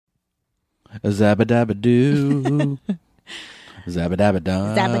Zabba-dabba-doo.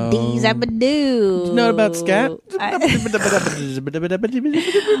 Zabba-dabba-doo. Zabba-dee, zabba-doo. You know about scat?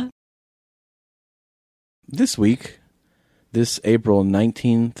 This week, this April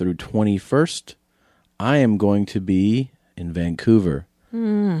 19th through 21st, I am going to be in Vancouver.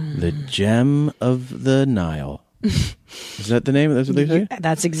 The Gem of the Nile. Is that the name? That's what they say?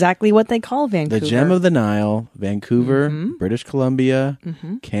 That's exactly what they call Vancouver. The Gem of the Nile, Vancouver, British Columbia,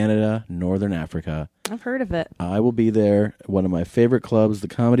 Canada, Northern Africa. I've heard of it. I will be there. One of my favorite clubs, the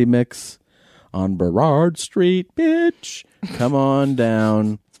Comedy Mix, on Burrard Street, bitch. Come on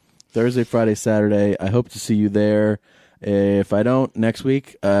down. Thursday, Friday, Saturday. I hope to see you there. If I don't, next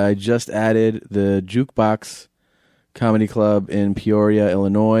week, I just added the Jukebox Comedy Club in Peoria,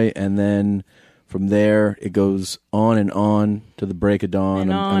 Illinois, and then from there it goes on to the break of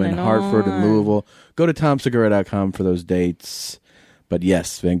dawn. I'm in Hartford and Louisville. Go to TomSegura.com for those dates. But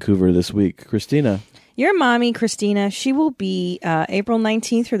yes, Vancouver this week. Christina. Your mommy, Christina, she will be April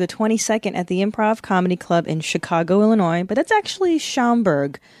 19th through the 22nd at the Improv Comedy Club in Chicago, Illinois. But it's actually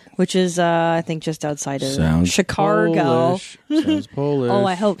Schaumburg, which is, I think, just outside of Chicago. Polish. Sounds Polish. Oh,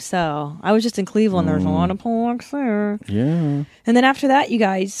 I hope so. I was just in Cleveland. There's a lot of Polacks there. Yeah. And then after that, you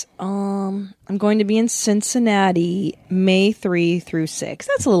guys, I'm going to be in Cincinnati May 3 through 6.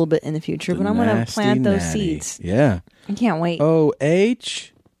 That's a little bit in the future, but I'm going to plant those seeds. Yeah. I can't wait. O-H.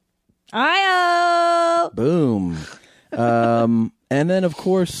 I-O. Boom. And then, of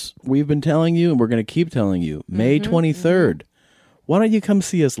course, we've been telling you, and we're going to keep telling you, May 23rd. Why don't you come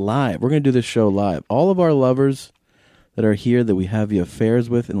see us live? We're going to do this show live. All of our lovers that are here that we have the affairs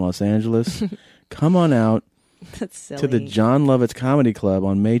with in Los Angeles, come on out to the John Lovitz Comedy Club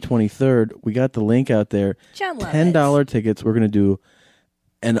on May 23rd. We got the link out there. John Lovitz. $10 tickets. We're going to do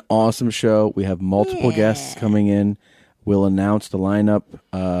an awesome show. We have multiple guests coming in. We'll announce the lineup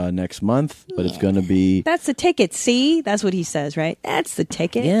next month, but it's going to be... That's the ticket, see? That's what he says, right? That's the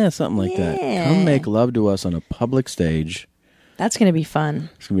ticket. Yeah, something like that. Come make love to us on a public stage. That's going to be fun.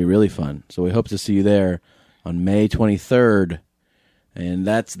 It's going to be really fun. So we hope to see you there on May 23rd. And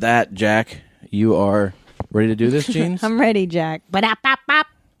that's that, Jack. You are ready to do this, Jeans? I'm ready, Jack. Ba-da-bop-bop.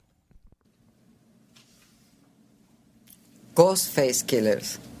 Ghostface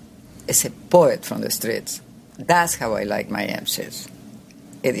Killers is a poet from the streets. That's how I like my MCs.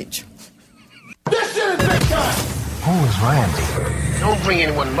 Edich. This shit is big time! Who is Randy? Don't bring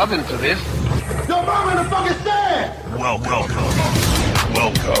anyone love into this. Your mom in the fucking stand! Welcome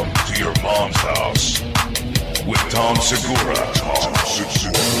to your mom's house with Tom Segura.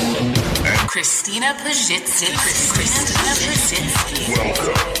 And Christina Pazsitzky.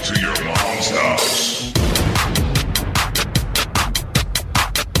 welcome to your mom's house.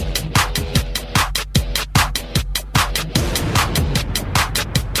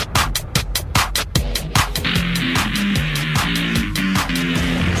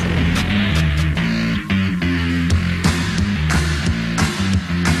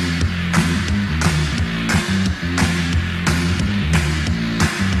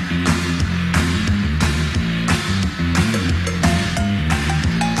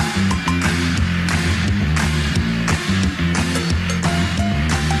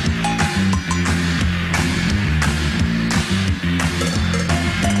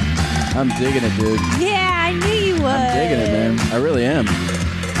 I'm digging it, dude. Yeah, I knew you would. I'm digging it, man. I really am.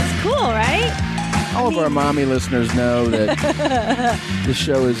 It's cool, right? All of our mommy listeners know that this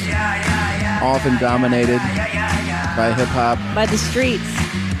show is often dominated by hip-hop. By the streets.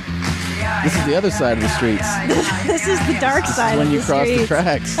 This is the other side of the streets. This is the dark side of the streets. When you cross the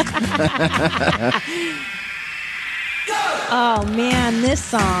tracks. Oh, man, this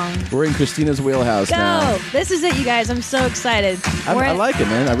song. We're in Christina's wheelhouse now. This is it, you guys. I'm so excited. I like it,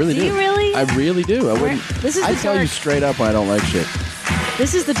 man. I really do. Do you really? I really do. I wouldn't. I tell you straight up when I don't like shit.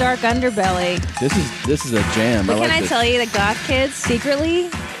 This is the dark underbelly. This is a jam. But can I tell you that goth kids, secretly,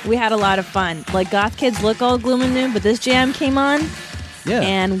 we had a lot of fun. Like, goth kids look all gloom and doom, but this jam came on. Yeah.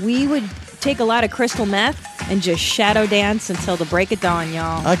 And we would take a lot of crystal meth and just shadow dance until the break of dawn,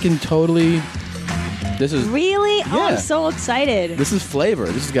 y'all. I can totally... This is... Really? Yeah. Oh, I'm so excited. This is flavor.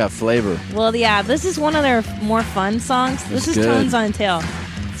 This has got flavor. Well, yeah, this is one of their more fun songs. This is good. Tones on Tail.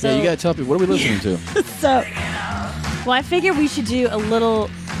 So, yeah, you got to tell people, what are we listening to? Well, I figured we should do a little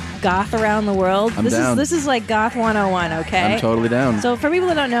goth around the world. I'm down. This is like goth 101, okay? I'm totally down. So for people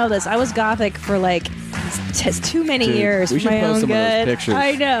that don't know this, I was gothic for like too many years. We should for my post own some good. of those pictures.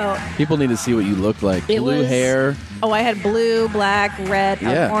 I know. People need to see what you look like. Blue hair. Oh, I had blue, black, red,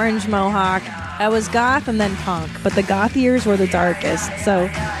 orange mohawk. I was goth and then punk, but the goth years were the darkest. So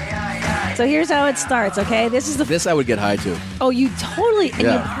So here's how it starts, okay? This I would get high to. Oh, you totally, and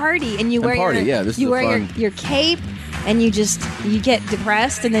Yeah. you party, and you wear this is fun. your cape, and you get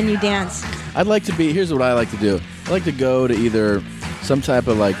depressed, and then you dance. Here's what I like to do. I like to go to either some type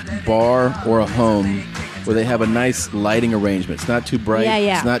of like bar or a home where they have a nice lighting arrangement. It's not too bright.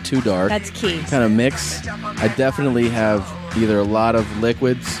 Yeah. It's not too dark. That's key. Kind of mix. I definitely have either a lot of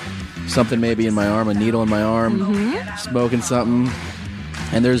liquids, something maybe in my arm, a needle in my arm, smoking something.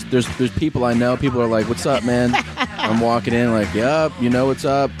 And there's people I know. People are like, "What's up, man?" I'm walking in like, "Yup, you know what's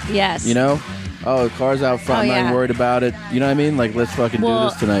up." Yes. You know? Oh, the car's out front. I'm not even worried about it. You know what I mean? Like, let's fucking do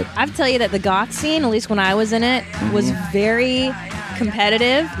this tonight. I have to tell you that the goth scene, at least when I was in it, was very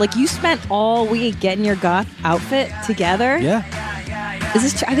competitive. Like, you spent all week getting your goth outfit together. Yeah. Is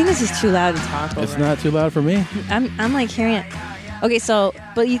this? I think this is too loud to talk over. It's not too loud for me. I'm like hearing it. Okay, so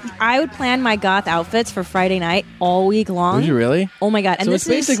I would plan my goth outfits for Friday night all week long. Would you really? Oh my god! And so this it's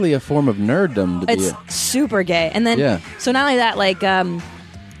basically a form of nerddom to be. It's super gay. And then so not only that,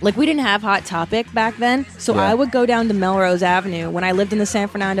 like we didn't have Hot Topic back then, so I would go down to Melrose Avenue when I lived in the San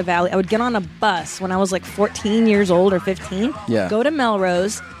Fernando Valley. I would get on a bus when I was like 14 years old or 15. Yeah. Go to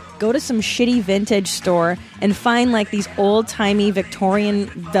Melrose, go to some shitty vintage store, and find like these old-timey Victorian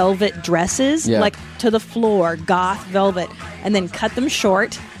velvet dresses, like to the floor, goth velvet, and then cut them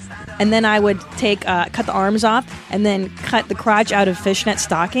short. And then I would cut the arms off, and then cut the crotch out of fishnet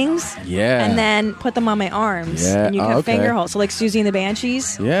stockings. Yeah. And then put them on my arms. Yeah. And you have finger holes. So like Susie and the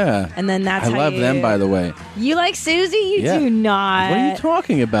Banshees. Yeah. And then that's I how love them, by the way. You like Susie? You do not. What are you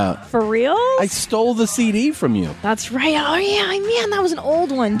talking about? For real? I stole the CD from you. That's right. Oh, yeah. Man, that was an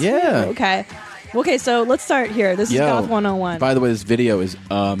old one, too. Yeah. Okay, so let's start here. This is Goth 101. By the way, this video is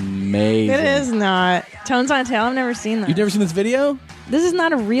amazing. It is not. Tones on Tail, I've never seen that. You've never seen this video? This is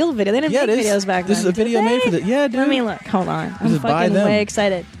not a real video. They didn't make videos back then. This is a video made for the... Yeah, dude. Let me look. Hold on. I'm is by fucking them. way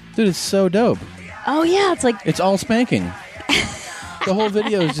excited. Dude, it's so dope. Oh, yeah. It's like... It's all spanking. The whole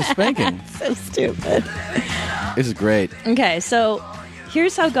video is just spanking. So stupid. This is great. Okay, so...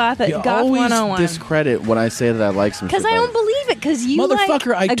 Here's how Goth You always 101. discredit when I say that I like some shit. Because I don't believe it. Because you Motherfucker,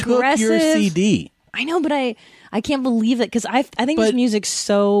 like I took your CD. I know, but I can't believe it because I think this music's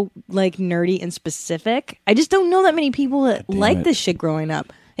so like nerdy and specific. I just don't know that many people that like this shit growing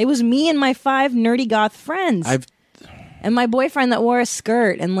up. It was me and my 5 nerdy goth friends. And my boyfriend that wore a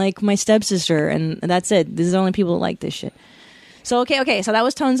skirt and like my stepsister, and that's it. These are the only people that like this shit. So okay, so that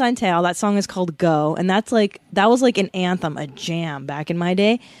was Tones on Tail. That song is called Go, and that was like an anthem, a jam back in my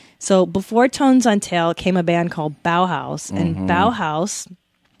day. So before Tones on Tail came a band called Bauhaus, and Bauhaus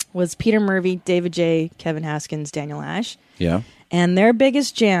was Peter Murphy, David J., Kevin Haskins, Daniel Ash. Yeah. And their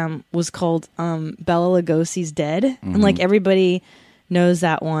biggest jam was called Bela Lugosi's Dead, and like everybody knows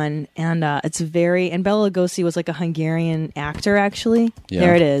that one. And it's and Bela Lugosi was like a Hungarian actor, actually. Yeah.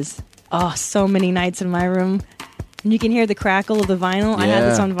 There it is. Oh, so many nights in my room. And you can hear the crackle of the vinyl. Yeah. I had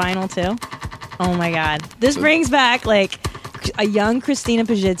this on vinyl, too. Oh, my God. This brings back, like, a young Christina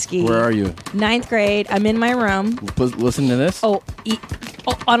Pazsitzky. Where are you? 9th grade. I'm in my room. Listen to this?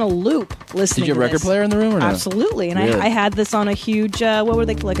 On a loop listening to Did you have a record player in the room or not? Absolutely. And really? I had this on a huge, what were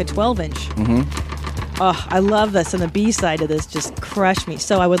they, like a 12-inch. Mm-hmm. Oh, I love this. And the B-side of this just crushed me.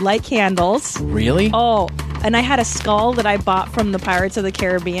 So I would light candles. Really? Oh, and I had a skull that I bought from the Pirates of the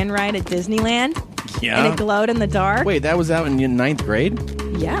Caribbean ride at Disneyland. Yeah. And it glowed in the dark. Wait, that was out in 9th grade?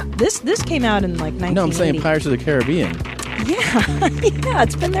 Yeah. This came out in like 1980. No, I'm saying Pirates of the Caribbean. Yeah. Yeah,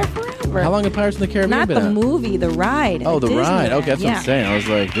 it's been there forever. How long have Pirates of the Caribbean been out? Not the movie, the ride. Oh, the ride. Disneyland. Okay, that's what I'm saying. I was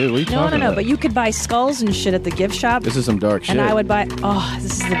like, dude, what are you talking about? No, but you could buy skulls and shit at the gift shop. This is some dark shit. And I would buy,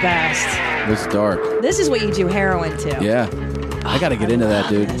 this is the best. This is dark. This is what you do heroin to. Yeah. I got to get into that,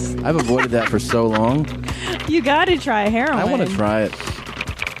 dude. I've avoided that for so long. You got to try heroin. I want to try it.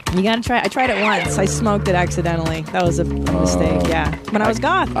 You got to try it. I tried it once. I smoked it accidentally. That was a mistake, yeah. When I was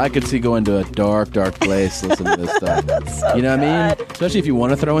goth. I could see going to a dark, dark place listening to this stuff. So you know what I mean? Especially if you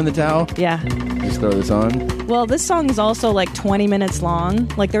want to throw in the towel. Yeah. Just throw this on. Well, this song is also like 20 minutes long.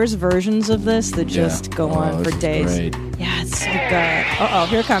 Like there's versions of this that just go on for days. Great. Yeah, it's so good. Uh-oh,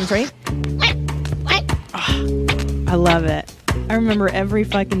 here it comes, right? Oh, I love it. I remember every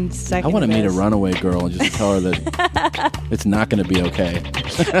fucking second. I want to meet a runaway girl and just tell her that it's not going to be okay.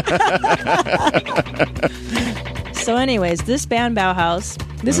 So anyways, this band Bauhaus,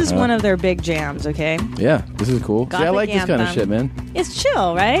 this is one of their big jams, okay? Yeah, this is cool. See, I like this kind of shit, man. It's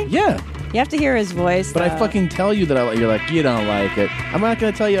chill, right? Yeah. You have to hear his voice. But I fucking tell you that I like. You're like, you don't like it. I'm not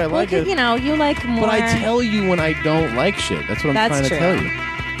going to tell you I like it. You know, you like more. But I tell you when I don't like shit. That's what I'm trying to tell you.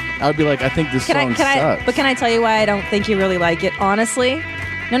 I would be like, I think this song sucks. But can I tell you why I don't think you really like it? Honestly,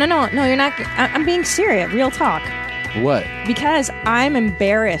 no. You're not. I'm being serious. Real talk. What? Because I'm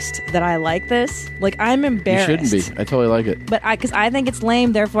embarrassed that I like this. Like, I'm embarrassed. You shouldn't be. I totally like it. But because I think it's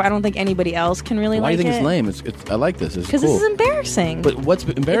lame, therefore I don't think anybody else can really Why like it. do you think it's lame? I like this. It's cool. Because this is embarrassing. But what's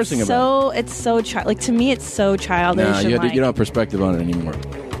embarrassing about it? It's so like, to me, it's so childish. Nah, you don't have perspective on it anymore.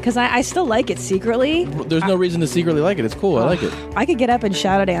 Because I still like it secretly. There's no reason to secretly like it. It's cool. I like it. I could get up and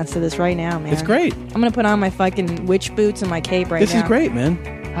shadow dance to this right now, man. It's great. I'm going to put on my fucking witch boots and my cape right now. This is great, man.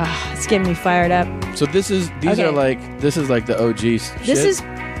 It's getting me fired up. So this is like the OG shit?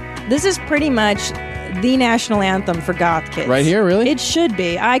 This is pretty much the national anthem for goth kids. Right here, really? It should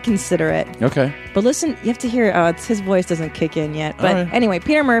be. I consider it. Okay. But listen, you have to hear his voice doesn't kick in yet. But right. Anyway,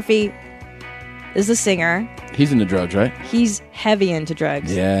 Peter Murphy is the singer. He's into drugs, right? He's heavy into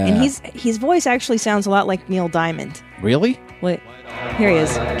drugs. Yeah. And his voice actually sounds a lot like Neil Diamond. Really? Wait. Here he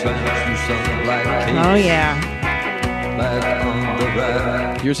is. Oh, yeah.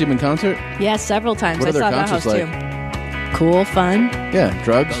 You ever see him in concert? Yeah, several times. What I are their saw that house concerts too. Cool, fun. Yeah,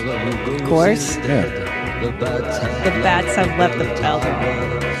 drugs. Of course. Yeah. The bats have left the belt.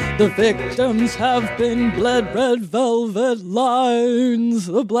 The victims have been bled red velvet lines.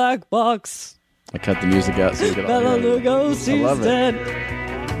 The black box. I cut the music out so we could all Bela hear it. Lugosi's I love it.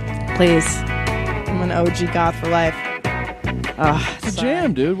 dead. Please. I'm an OG goth for life. Oh, it's a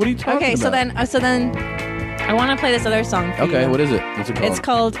jam, dude. What are you talking about? Okay, so then I want to play this other song for you. Okay, what is it? What's it called? It's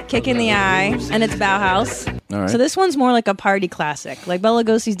called Kick in the Eye, and it's Bauhaus. All right. So this one's more like a party classic. Like Bela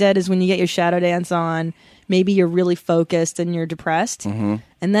Lugosi's Dead is when you get your shadow dance on. Maybe you're really focused and you're depressed. Mm-hmm.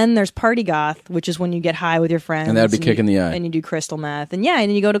 And then there's Party Goth, which is when you get high with your friends. And that'd be Kick in the Eye. And you do crystal meth. And and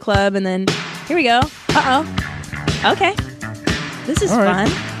then you go to club, and then here we go. Uh-oh. Okay. This is fun.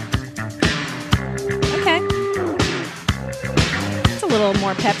 Okay. It's a little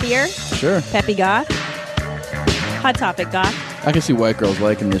more peppier. Sure. Peppy Goth. Hot Topic Goth. I can see white girls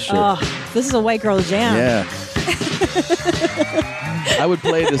liking this shit. Oh, this is a white girl jam. Yeah. I would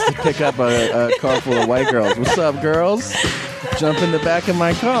play this to pick up a car full of white girls. What's up, girls? Jump in the back of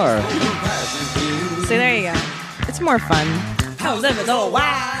my car. So there you go. It's more fun.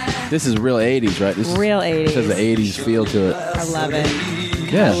 This is real 80s, right? This Real 80s. This has an 80s feel to it. I love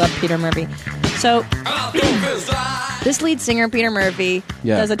it. Yeah. I love Peter Murphy. So, this lead singer, Peter Murphy,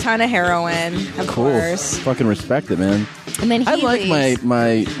 does a ton of heroin, of course. Fucking respect it, man. And then I like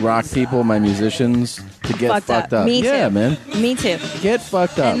my rock people, my musicians, to get fucked up. Me too. Yeah, man. Me too. Get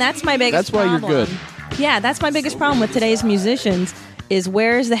fucked up. And that's my biggest problem. problem. That's why you're good. Yeah, that's my biggest problem with today's musicians is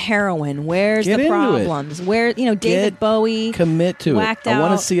where's the heroin? Where's Get the into problems? it. Where, David Bowie. Commit to it. whacked I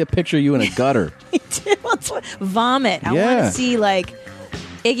want out. to see a picture of you in a gutter. Vomit. I want to see,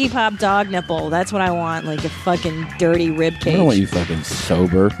 Iggy Pop dog nipple. That's what I want. Like a fucking dirty rib cage. I don't want you fucking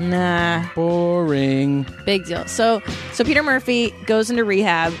sober. Nah. Boring. Big deal. So Peter Murphy goes into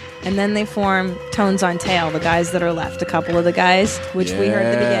rehab, and then they form Tones on Tail, the guys that are left. A couple of the guys, which we heard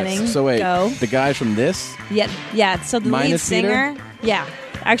at the beginning. So wait, go. the guys from this? Yeah. So the lead Minus singer, Peter?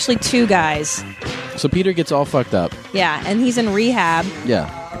 actually two guys. So Peter gets all fucked up. Yeah, and he's in rehab. Yeah.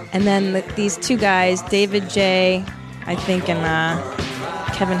 And then these two guys, David J, I think, and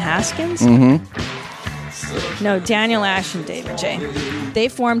Kevin Haskins? Mm-hmm. No, Daniel Ash and David J. They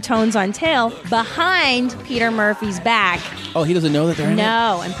form Tones on Tail behind Peter Murphy's back. Oh, he doesn't know that they're in it?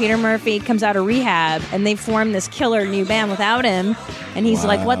 No, and Peter Murphy comes out of rehab, and they form this killer new band without him, and he's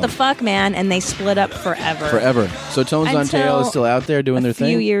like, what the fuck, man? And they split up forever. Forever. So Tones on Tail is still out there doing their thing? A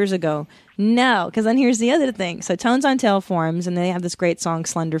few years ago. No, because then here's the other thing. So Tones on Tail forms, and they have this great song,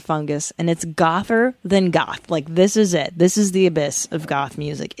 Slender Fungus, and it's gother than goth. Like, this is it. This is the abyss of goth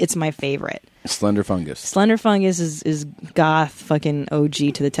music. It's my favorite. Slender Fungus. Slender Fungus is goth fucking OG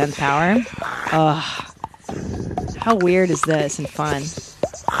to the 10th power. Ugh. How weird is this and fun?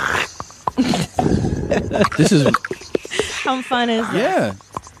 This is... How fun is this? Yeah.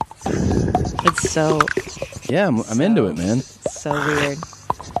 It's so... Yeah, I'm into it, man. So weird.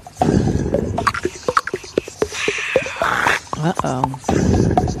 Uh-oh.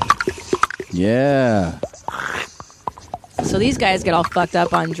 Yeah. So these guys get all fucked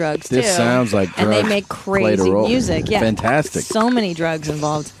up on drugs, too. This sounds like drugs and they make played a crazy role. music. Yeah. Fantastic. So many drugs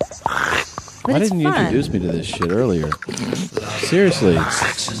involved. But Why it's didn't you fun. introduce me to this shit earlier? Seriously.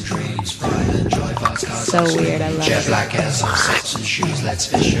 So weird. I love it.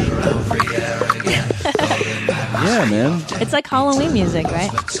 Yeah, man. It's like Halloween music,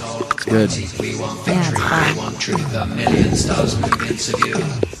 right? It's good. Yeah, it's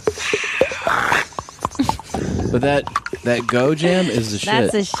fun. But that Go Jam is the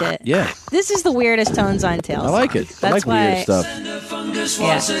shit. That's the shit. Yeah. This is the weirdest Tones on Tail. I like it. I like That's why weird stuff.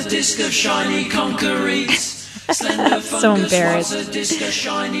 Yeah. was a disc of shiny concrete. So embarrassed.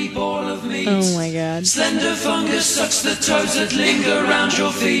 Oh my god. Slender fungus sucks the toes that linger around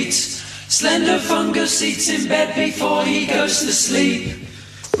your feet. Slender fungus eats in bed before he goes to sleep.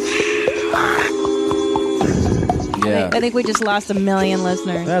 Yeah. I think we just lost 1 million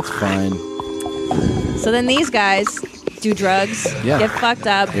listeners. That's fine. So then these guys do drugs, get fucked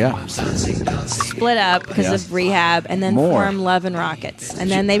up, split up because of rehab, and then form Love and Rockets. And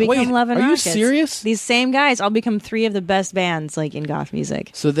then they become Love and Rockets. Are you serious? These same guys all become 3 of the best bands like in goth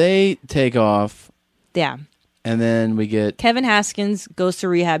music. So they take off. Yeah. And then we get... Kevin Haskins goes to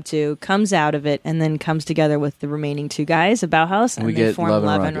rehab too, comes out of it, and then comes together with the remaining 2 guys of Bauhaus, and they form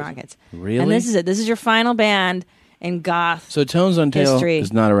Love and Rockets. Really? And this is it. This is your final band in goth So Tones on Tail history.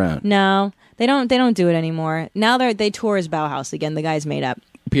 is not around. No. They don't do it anymore. Now they tour as Bauhaus again. The guys made up.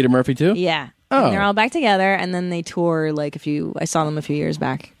 Peter Murphy too? Yeah. Oh. And they're all back together, and then they tour like I saw them a few years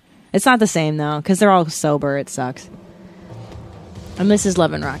back. It's not the same though, because they're all sober. It sucks. And this is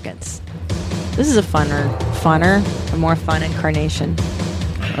Love and Rockets. This is a a more fun incarnation.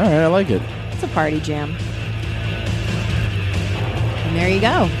 All right, I like it. It's a party jam. And there you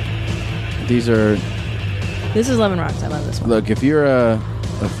go. This is Love and Rockets. I love this one. Look, if you're a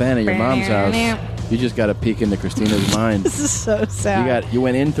fan of your mom's house, you just got to peek into Christina's mind. This is so sad. You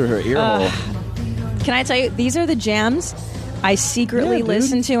went in through her ear hole. Can I tell you, these are the jams I secretly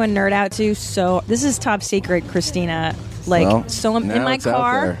listen to and nerd out to. So this is top secret, Christina. I'm in my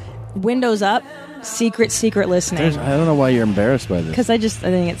car, windows up, secret listening. I don't know why you're embarrassed by this. Because I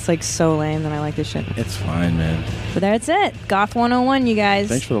think it's like so lame that I like this shit. It's fine, man. But that's it. Goth 101, you guys.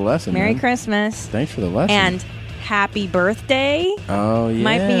 Thanks for the lesson. Merry man. Christmas. Thanks for the lesson. And happy birthday. Oh, yeah.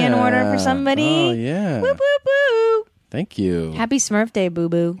 Might be in order for somebody. Oh, yeah. Woo, woo, woo. Thank you. Happy Smurf Day, boo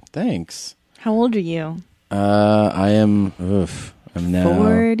boo. Thanks. How old are you? I'm now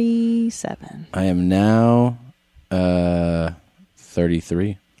 47. I am now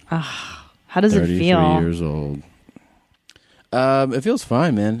 33. How does it feel? 33 years old. It feels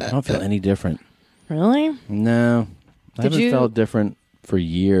fine, man. I don't feel any different. Really? No. I haven't felt different for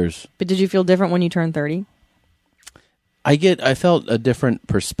years. But did you feel different when you turned 30? I felt a different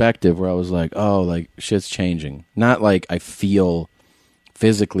perspective where I was like, oh, like shit's changing. Not like I feel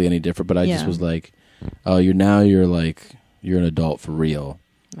physically any different, but I just was like, oh, you're an adult for real.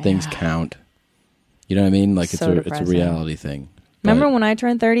 Yeah. Things count. You know what I mean? Like it's a reality thing. Remember when I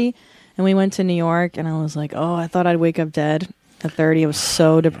turned 30 and we went to New York and I was like, oh, I thought I'd wake up dead at 30. I was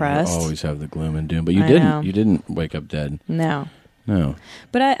so depressed. You always have the gloom and doom, but you didn't. Know. You didn't wake up dead. No.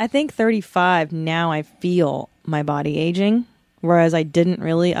 But I think 35 now I feel my body aging, whereas I didn't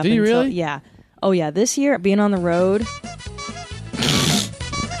really. Do you really? Yeah. Oh yeah. This year being on the road.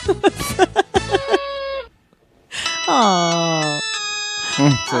 Oh.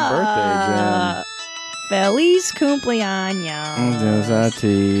 It's a birthday jam. Feliz cumpleaños. A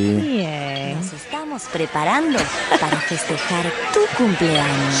ti. Yay. Nos estamos preparando para festejar tu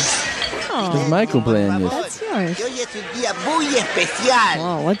cumpleaños. It's my cumpleaños. That's yours. Hoy es un día muy especial.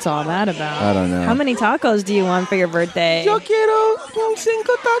 Oh, what's all that about? I don't know. How many tacos do you want for your birthday? Yo quiero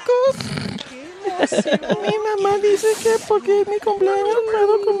 5 tacos. Mi mamá dice que porque es mi cumpleaños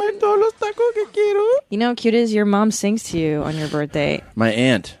puedo comer todos los tacos que quiero. You know how cute it is? Your mom sings to you on your birthday. My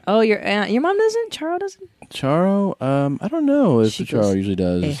aunt. Oh, your aunt. Your mom doesn't? Charo doesn't? Charo? I don't know if Charo usually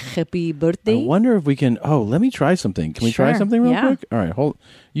does. A happy birthday. I wonder if we can. Oh, let me try something. Can we try something real quick? All right, hold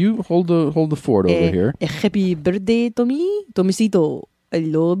the fort over here. A happy birthday, Tommy. Tomisito. I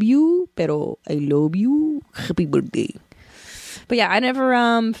love you, pero I love you. Happy birthday. But yeah, I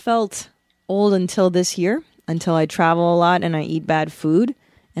never felt old until this year, until I travel a lot and I eat bad food,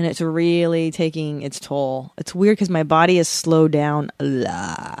 and it's really taking its toll. It's weird because my body has slowed down a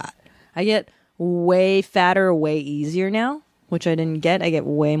lot. I get way fatter, way easier now, which I didn't get. I get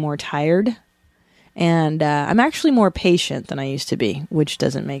way more tired, and I'm actually more patient than I used to be, which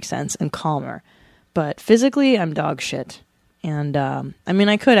doesn't make sense, and calmer. But physically, I'm dog shit. And I mean,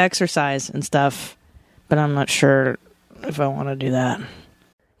 I could exercise and stuff, but I'm not sure if I want to do that.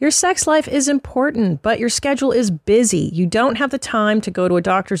 Your sex life is important, but your schedule is busy. You don't have the time to go to a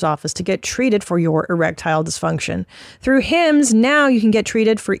doctor's office to get treated for your erectile dysfunction. Through HIMS, now you can get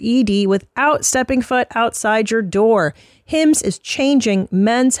treated for ED without stepping foot outside your door. HIMS is changing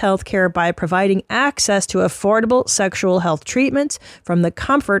men's health care by providing access to affordable sexual health treatments from the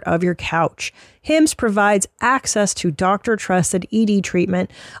comfort of your couch. HIMS provides access to doctor-trusted ED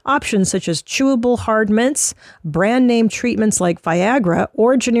treatment, options such as chewable hard mints, brand-name treatments like Viagra,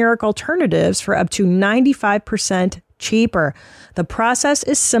 or generic alternatives for up to 95% cheaper. The process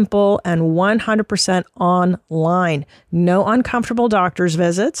is simple and 100% online. No uncomfortable doctor's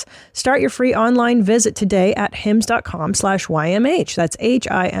visits. Start your free online visit today at hims.com/YMH. That's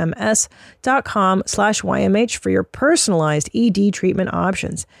HIMS.com/YMH for your personalized ED treatment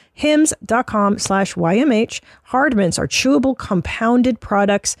options. hims.com/YMH. Hard mints are chewable compounded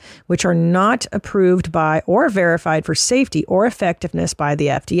products which are not approved by or verified for safety or effectiveness by the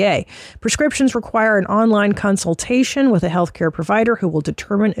FDA. Prescriptions require an online consultation with a healthcare provider who will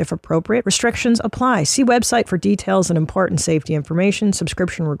determine if appropriate. Restrictions apply. See website for details and important safety information.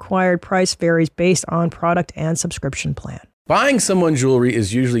 Subscription required. Price varies based on product and subscription plan. Buying someone jewelry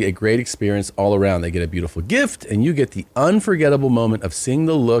is usually a great experience all around. They get a beautiful gift, and you get the unforgettable moment of seeing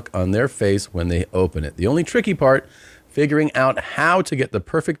the look on their face when they open it. The only tricky part, figuring out how to get the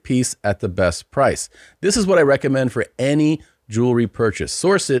perfect piece at the best price. This is what I recommend for any jewelry purchase.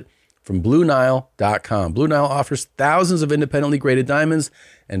 Source it from BlueNile.com. Blue Nile offers thousands of independently graded diamonds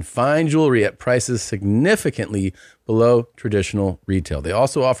and fine jewelry at prices significantly below traditional retail. They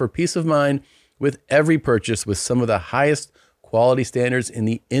also offer peace of mind with every purchase with some of the highest quality standards in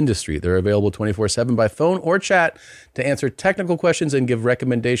the industry. They're available 24/7 by phone or chat to answer technical questions and give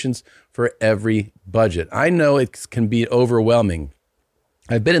recommendations for every budget. I know it can be overwhelming.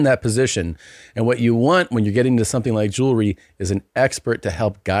 I've been in that position, and what you want when you're getting into something like jewelry is an expert to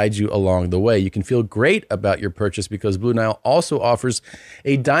help guide you along the way. You can feel great about your purchase because Blue Nile also offers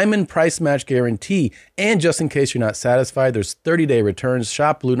a diamond price match guarantee. And just in case you're not satisfied, there's 30-day returns.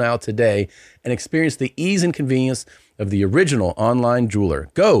 Shop Blue Nile today and experience the ease and convenience of the original online jeweler.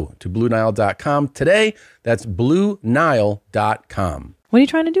 Go to BlueNile.com today. That's BlueNile.com. What are you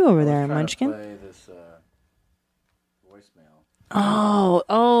trying to do over there, Munchkin?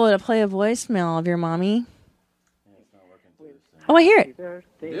 To play a voicemail of your mommy. Oh, I hear it.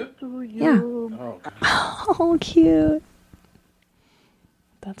 Yeah. Oh, cute.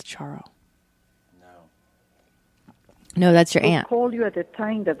 That's Charo. No, that's your aunt. We called you at the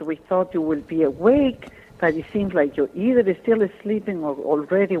time that we thought you would be awake, but it seems like you're either still sleeping or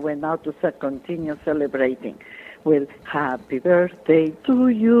already went out to continue celebrating. Well, happy birthday to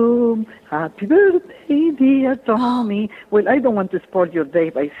you. Happy birthday, dear Tommy. Well, I don't want to spoil your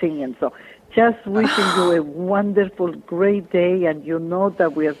day by singing, so just wishing you a wonderful, great day, and you know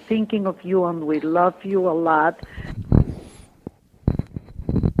that we are thinking of you and we love you a lot.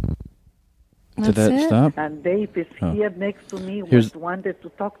 Did that stop? And Dave is here next to me. Wanted to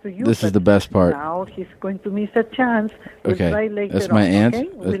talk to you. This is the best part. Now he's going to miss a chance. We'll try later that's my aunt.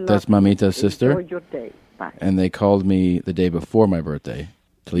 Okay? That's Mamita's sister. Enjoy your day. Bye. And they called me the day before my birthday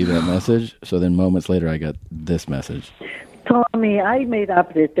to leave that message. So then moments later, I got this message. Tommy, I made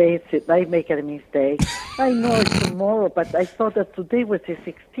up the dates. I make a mistake. I know it's tomorrow, but I thought that today was the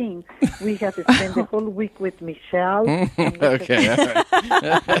 16th. We have to spend the whole week with Michelle. Okay.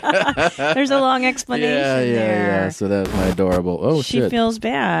 There's a long explanation there. Yeah. So that's my adorable. Oh, she feels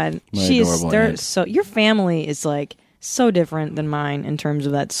bad. So your family is like so different than mine in terms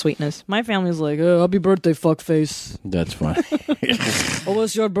of that sweetness. My family's like, oh, happy birthday, fuckface. That's fine. Oh,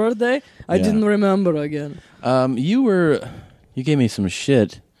 was your birthday? I didn't remember again. You gave me some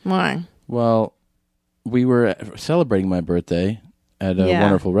shit. Why? Well, we were celebrating my birthday at a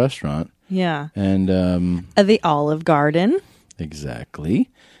wonderful restaurant. Yeah. And the Olive Garden. Exactly.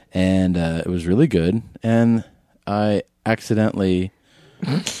 And it was really good. And I accidentally,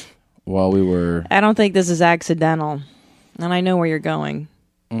 while we were... I don't think this is accidental. And I know where you're going.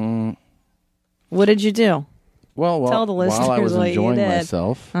 What did you do? Well, tell the listeners while I was what enjoying you did.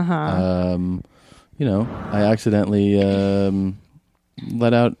 myself, I accidentally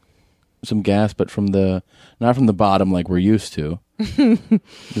let out some gas, but not from the bottom like we're used to.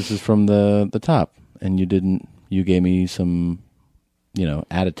 This is from the top, and you gave me some,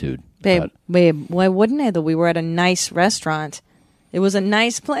 attitude. Babe, why wouldn't I though? We were at a nice restaurant. It was a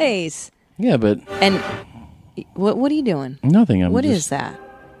nice place. Yeah, but... And what are you doing? Nothing. What is that?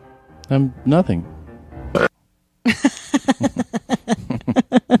 I'm nothing.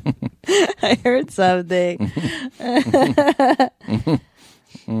 I heard something.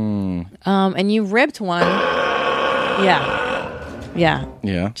 And you ripped one. Yeah.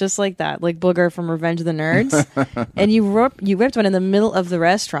 Just like that, like Booger from Revenge of the Nerds. And you ripped one in the middle of the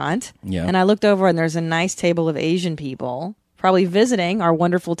restaurant. Yeah. And I looked over, and there's a nice table of Asian people, probably visiting our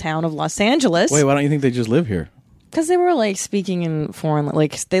wonderful town of Los Angeles. Wait, why don't you think they just live here? Because they were like speaking in foreign,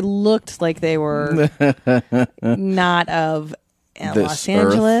 like they looked like they were not of Los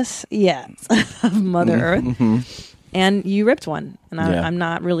Angeles, of Mother Earth. Mm-hmm. And you ripped one, and I'm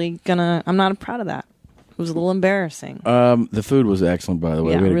not proud of that. It was a little embarrassing. The food was excellent, by the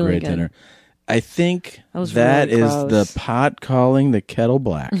way. We had a great dinner. I think was that really is gross. the pot calling the kettle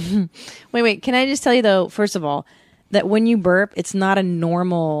black. Wait. Can I just tell you, though, first of all, that when you burp, it's not a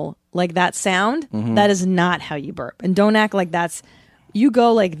normal, like that sound. Mhm. That is not how you burp. And don't act like that's, you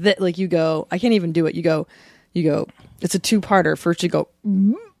go like that, like you go, I can't even do it. You go, it's a two-parter. First you go,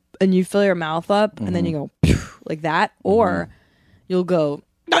 and you fill your mouth up, and then you go, like that. Or you'll go,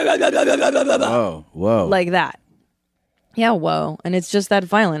 whoa. like that. Yeah, whoa. And it's just that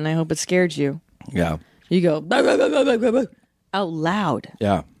violent, and I hope it scared you. Yeah. You go, out loud.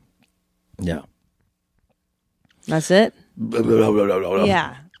 Yeah. Yeah. That's it?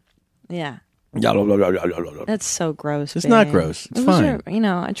 Yeah. Yeah. That's so gross. It's babe. not gross. It's It was fine.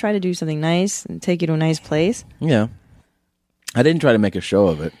 I try to do something nice and take you to a nice place. Yeah. I didn't try to make a show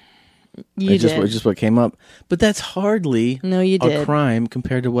of it. You It's did. just what came up. But that's hardly you a did. crime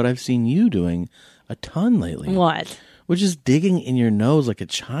compared to what I've seen you doing a ton lately. What? Which is digging in your nose like a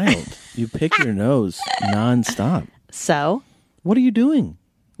child. You pick your nose nonstop. So? What are you doing?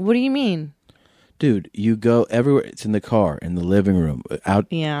 What do you mean? Dude, you go everywhere. It's in the car, in the living room, out.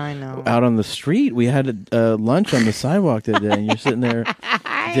 Yeah, I know. Out on the street. We had lunch on the sidewalk that day, and you're sitting there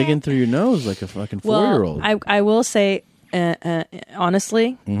digging through your nose like a fucking 4-year-old. I will say,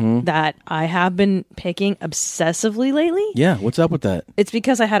 honestly, Mhm. that I have been picking obsessively lately. Yeah, what's up with that? It's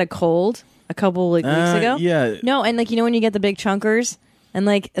because I had a cold a couple weeks ago. Yeah. No, and when you get the big chunkers, and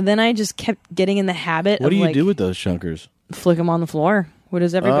then I just kept getting in the habit What of do you do with those chunkers? flick them on the floor. What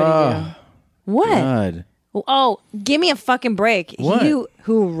does everybody do? What? God. Oh, give me a fucking break. What? You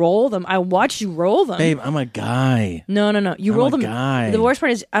who roll them. I watched you roll them. Babe, I'm a guy. No. You I'm roll a them. guy. The worst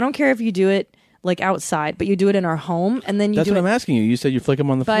part is I don't care if you do it like outside, but you do it in our home, and then you That's do what it, I'm asking you. You said you flick them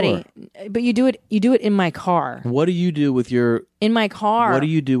on the buddy. floor. But you do it in my car. What do you do with your... In my car. What do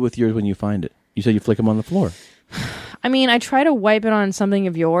you do with yours when you find it? You said you flick them on the floor. I mean, I try to wipe it on something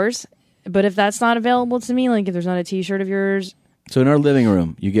of yours, but if that's not available to me, like if there's not a T-shirt of yours, So in our living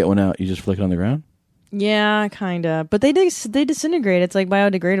room, you get one out, you just flick it on the ground? yeah, kind of. But they disintegrate. It's like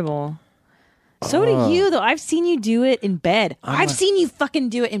biodegradable. So do you, though. I've seen you do it in bed. I've seen you fucking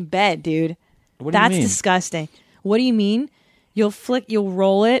do it in bed, dude. What do you That's mean? disgusting. What do you mean? You'll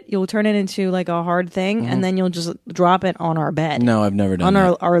roll it, you'll turn it into like a hard thing, and then you'll just drop it on our bed. No, I've never done on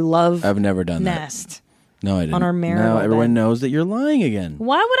that. our love I've never done nest. that. No, I didn't. On our marital Now everyone bed. knows that you're lying again.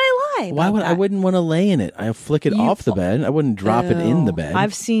 Why would I lie? Why about would I that? wouldn't want to lay in it? I'll flick it off the bed. I wouldn't drop it in the Ew. bed.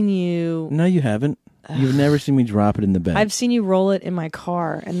 I've seen you. No, you haven't. You've never seen me drop it in the bed. I've seen you roll it in my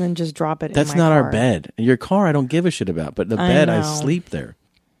car and then just drop it. That's in my not car. our bed. Your car, I don't give a shit about. But the I bed, I know. sleep there.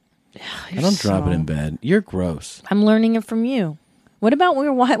 I don't drop it in bed. You're gross. I'm learning it from you. What about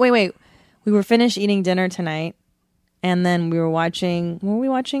wait? We were finished eating dinner tonight, and then we were watching. What were we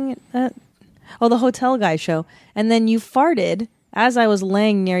watching? The Hotel Guy show. And then you farted as I was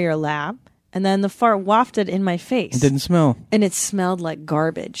laying near your lap, and then the fart wafted in my face. It didn't smell. And it smelled like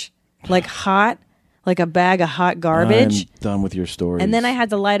garbage, like hot, like a bag of hot garbage. I'm done with your stories. And then I had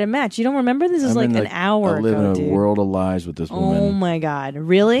to light a match. You don't remember? This is I'm like in an hour I live ago, in a dude. world of lies with this woman. Oh my God.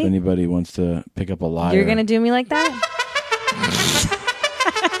 Really? If anybody wants to pick up a liar. You're going to do me like that?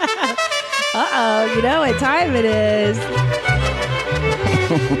 Uh-oh. You know what time it is.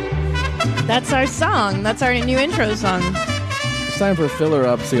 That's our song. That's our new intro song. It's time for Filler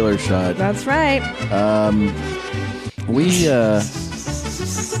Up, Sealer Shot. That's right. We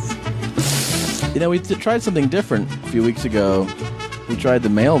tried something different a few weeks ago. We tried the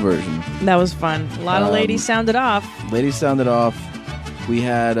male version. That was fun. A lot of ladies sounded off. Ladies sounded off. We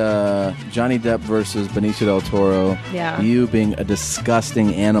had Johnny Depp versus Benicio del Toro. Yeah. You being a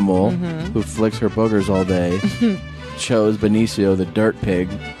disgusting animal who flicks her boogers all day chose Benicio, the dirt pig.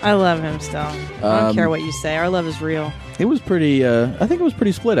 I love him still. I don't care what you say. Our love is real. It was pretty, I think it was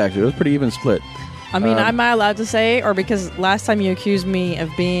pretty split, actually. It was pretty even split. I mean, am I allowed to say? Or because last time you accused me of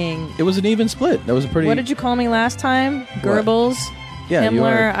being... It was an even split. That was a pretty... What did you call me last time? Goebbels? Yeah, you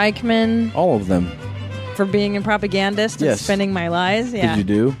Himmler? are. Eichmann? All of them. For being a propagandist and Yes. spinning my lies? Yeah. Did you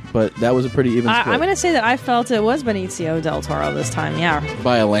do? But that was a pretty even split. I'm going to say that I felt it was Benicio del Toro this time, yeah.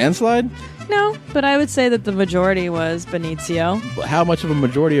 By a landslide? No, but I would say that the majority was Benicio. How much of a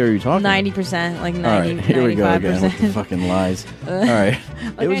majority are you talking? 90%, like 90, All right, here we go again with the 95%. fucking lies. All right.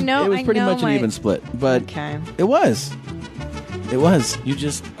 Look, it I know- was I pretty know much my- an even split. But Okay. it was. It was. You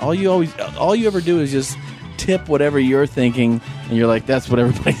just all you ever do is just tip whatever you're thinking and you're like, that's what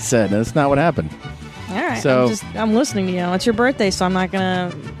everybody said. And that's not what happened. All right, So- I'm listening to you. It's your birthday, so I'm not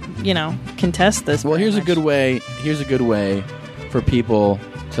going to, contest this. Well, here's a good way for people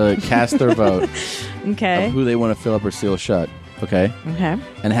to cast their vote Okay. of who they want to fill up or seal shut. Okay. Okay.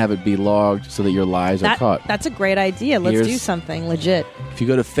 And have it be logged so that your lies are caught. That's a great idea. Let's do something legit. If you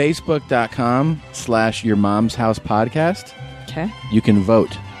go to facebook.com/yourmomshousepodcast, okay, you can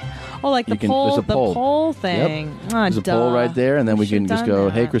vote. Oh, like the poll thing. Yep. There's a poll right there, and then we can just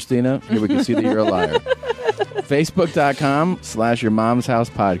go, hey, Christina, here we can see that you're a liar.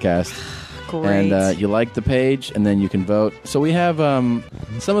 Facebook.com/yourmomshousepodcast. Great. And you like the page, and then you can vote. So we have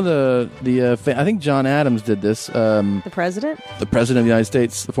some of the I think John Adams did this. The president? The president of the United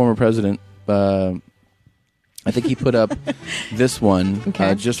States, the former president. I think he put up this one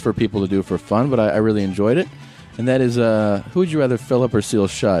just for people to do for fun, but I really enjoyed it. And that is, who would you rather fill up or seal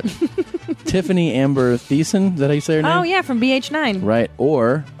shut? Tiffany Amber Thiessen, is that how you say her name? Oh, yeah, from BH9. Right,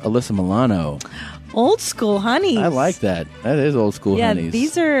 or Alyssa Milano. Old school honeys. I like that. That is old school honeys.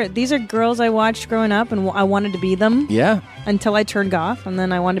 These are girls I watched growing up, and I wanted to be them. Yeah. Until I turned off, and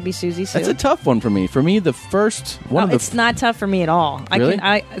then I wanted to be Susie Sue. That's a tough one for me. For me, the first one it's not tough for me at all. Really?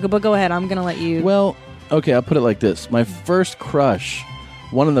 But go ahead. I'm going to let you. Well, okay, I'll put it like this. My first crush,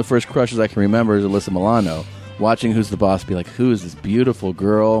 one of the first crushes I can remember is Alyssa Milano. Watching Who's the Boss, be like, who is this beautiful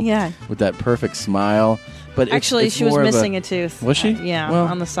girl with that perfect smile? But actually, she was missing a tooth. Was she? Yeah, well,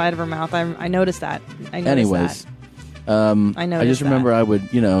 on the side of her mouth. I noticed that. Anyways, I I just remember I would,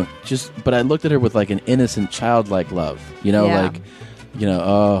 but I looked at her with like an innocent, childlike love.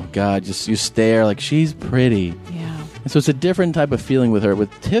 Oh God, just you stare like she's pretty. Yeah. And so it's a different type of feeling with her.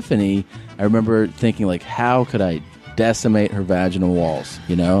 With Tiffany, I remember thinking like, how could I decimate her vaginal walls?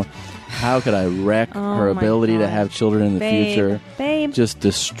 How could I wreck her ability to have children in the future? Babe. Just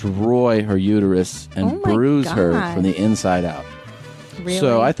destroy her uterus and bruise her from the inside out. Really?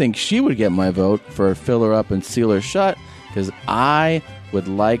 So I think she would get my vote for fill her up and seal her shut, because I would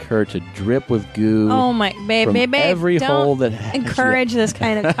like her to drip with goo. Oh my, babe, every don't hole that has encourage this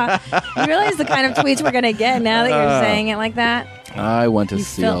kind of. You realize the kind of tweets we're gonna get now that you're saying it like that? I want to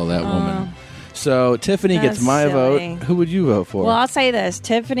seal that woman. So Tiffany gets my vote. Who would you vote for? Well, I'll say this.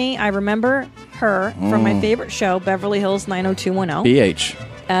 Tiffany, I remember her from my favorite show, Beverly Hills 90210.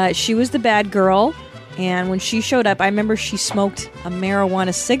 BH. She was the bad girl, and when she showed up, I remember she smoked a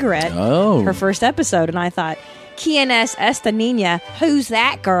marijuana cigarette her first episode, and I thought, ¿Quién es esta niña? Who's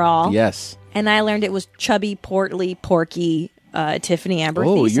that girl? Yes. And I learned it was chubby, portly, porky Tiffany Amber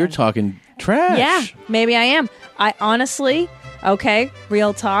Thiessen. Oh, you're talking trash. Yeah, maybe I am. I honestly,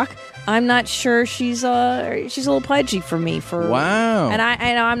 real talk, I'm not sure she's a little pudgy for me. Wow. And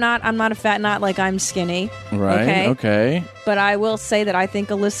I know I'm not a fat, not like I'm skinny. Right. Okay. But I will say that I think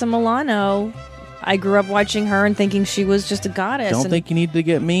Alyssa Milano, I grew up watching her and thinking she was just a goddess. Don't think you need to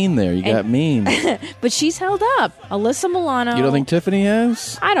get mean there. You got mean. But she's held up. Alyssa Milano. You don't think Tiffany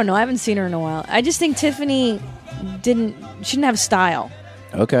has? I don't know. I haven't seen her in a while. I just think Tiffany didn't have style.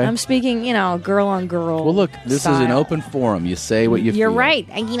 Okay. I'm speaking, girl on girl. Well, look, this is an open forum. You say what you feel. You're right.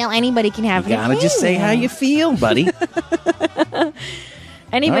 Anybody can have you gotta just say how you feel, buddy.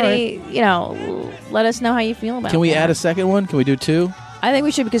 Anybody, let us know how you feel about it. Can we add a second one? Can we do two? I think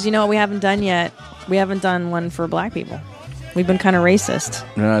we should, because you know what we haven't done yet? We haven't done one for black people. We've been kind of racist.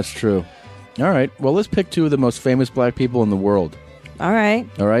 No, that's true. All right. Well, let's pick two of the most famous black people in the world. All right.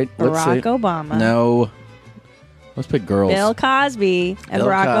 Barack Obama. No. Let's pick girls. Bill Cosby and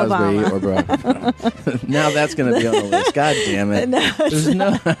Barack Obama. Or Barack. Now that's going to be on the list. God damn it.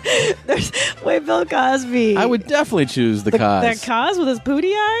 Wait, Bill Cosby. I would definitely choose the Cos. That Cos with his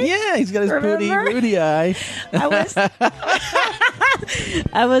pooty eye? Yeah, he's got his pooty eye.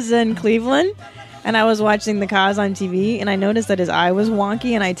 I was in Cleveland, and I was watching the Cos on TV, and I noticed that his eye was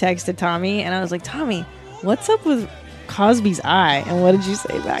wonky, and I texted Tommy, and I was like, Tommy, what's up with Cosby's eye? And what did you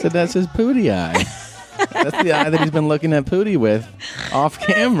say back? So that's his pooty eye. That's the eye that he's been looking at Pootie with off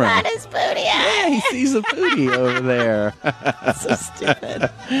camera. That's not his Pootie eye. Yeah, he sees a Pootie over there. So stupid.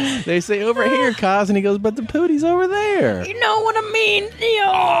 They say, over here, Cos, and he goes, but the Pootie's over there. You know what I mean?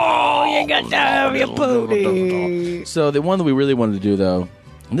 Oh, you got to have your Pootie. So the one that we really wanted to do, though,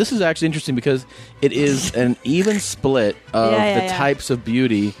 and this is actually interesting because it is an even split of the types of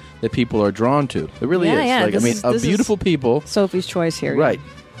beauty that people are drawn to. It really is. Yeah. Like, beautiful people. Sophie's choice here. Right.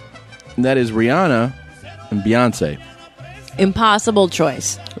 And that is Rihanna and Beyonce. Impossible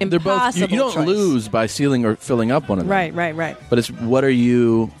choice. They're both. You don't lose by sealing or filling up one of them. Right. But it's what are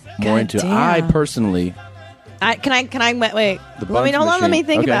you more into? Damn. I personally. Can I wait? Hold on. Let me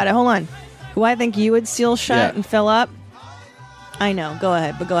think about it. Hold on. Who I think you would seal shut and fill up? I know. Go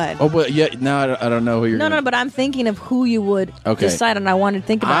ahead. Oh, but yeah. Now I don't know who you're. No. But I'm thinking of who you would decide, and I want to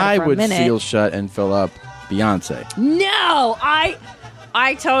think about it for a minute. I would seal shut and fill up Beyonce. No,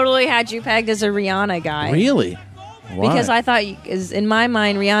 I totally had you pegged as a Rihanna guy. Really? Why? Because I thought, in my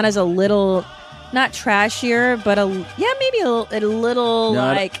mind, Rihanna's a little not trashier, but maybe a little No,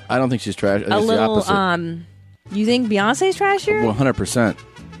 like I don't think she's trash. a It's little. the opposite. You think Beyonce's trashier? 100%.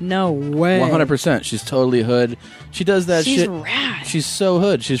 No way. 100%. She's totally hood. She does that She's shit. rad. She's so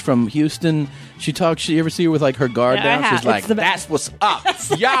hood. She's from Houston. She talks. You ever see her with like her guard Yeah, I down? have. She's like, It's the "That's what's up.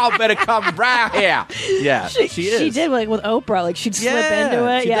 Y'all better come right here." Yeah, she is. She did like with Oprah. Like she'd slip into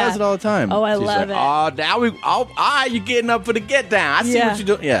it. She does it all the time. Oh, I She's love like, it. Oh, now you're getting up for the get down. I see what you're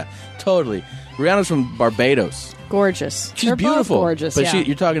doing. Yeah, totally. Rihanna's from Barbados. Gorgeous. She's They're beautiful. Both gorgeous. But yeah.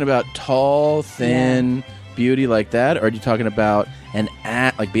 you're talking about tall, thin beauty like that, or are you talking about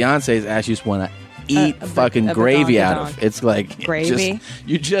like Beyonce's ass? You just want to eat fucking gravy out of. It's like gravy.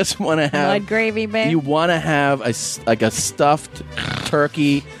 You just want to have blood gravy, babe. You want to have a stuffed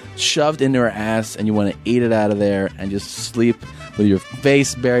turkey shoved into her ass, and you want to eat it out of there and just sleep with your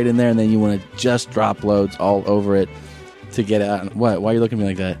face buried in there, and then you want to just drop loads all over it to get out. What? Why are you looking at me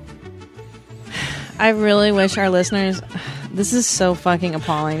like that? I really wish our listeners. This is so fucking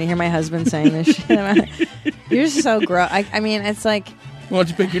appalling to hear my husband saying this shit about it. You're so gross. I mean, it's like. Why don't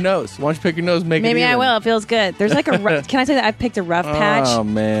you pick your nose? Why don't you pick your nose? Make Maybe it I even? will. It feels good. There's like a. Can I say that I picked a rough patch? Oh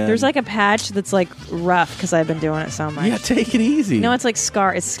man. There's like a patch that's like rough because I've been doing it so much. Yeah, take it easy. No, it's like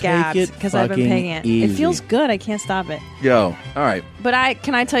scar. It's scabs it because I've been fucking picking it. easy. It feels good. I can't stop it. Yo, all right. But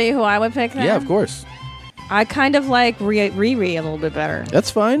can I tell you who I would pick? Then? Yeah, of course. I kind of like Riri a little bit better. That's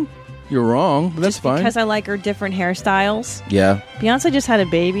fine. You're wrong, but that's fine. Because I like her different hairstyles. Yeah. Beyonce just had a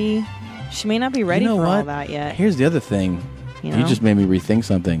baby. She may not be ready You know for all what? that yet. Here's the other thing. You You know? just made me rethink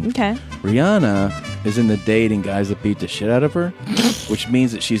something. Okay. Rihanna is into dating guys that beat the shit out of her, which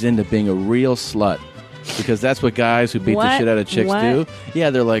means that she's into being a real slut. Because that's what guys who beat the What? shit out of chicks What? do. Yeah,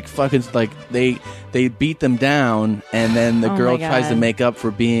 they're like fucking like they beat them down, and then the Oh girl my tries to God. make up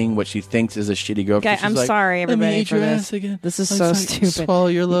for being what she thinks is a shitty girlfriend. Okay, She's I'm like, sorry, "Let me everybody, eat for your this. ass again." This is Like, so like, stupid. Swallow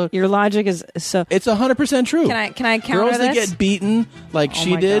your load. Your logic is so. It's 100% true. Can I counter Girls that this? get beaten like Oh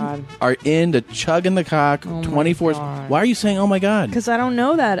she my did God. are into chugging the cock 24. Why are you saying, "Oh my God"? Because I don't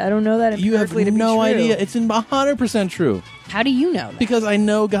know that. I don't know that You have empirically to be no true. idea. It's 100% true. How do you know that? Because I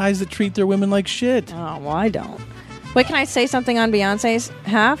know guys that treat their women like shit. Oh, well, I don't. Wait, can I say something on Beyonce's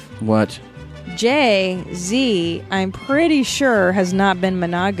half? What? Jay-Z, I'm pretty sure, has not been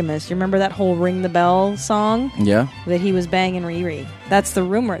monogamous. You remember that whole Ring the Bell song? Yeah. That he was banging Riri. That's the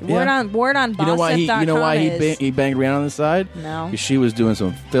rumor. Yeah. Word on You know why he? You know why he banged Rihanna on the side? No. 'Cause she was doing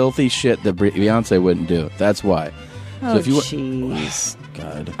some filthy shit that Beyonce wouldn't do. That's why. Oh, jeez.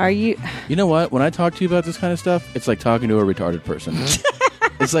 God. Are you? You know what? When I talk to you about this kind of stuff, it's like talking to a retarded person.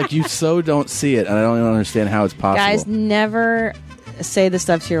 It's like you so don't see it, and I don't even understand how it's possible. Guys, never say this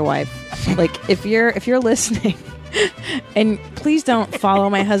stuff to your wife. Like if you're listening, and please don't follow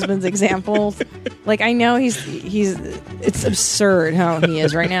my husband's example. Like I know he's it's absurd how he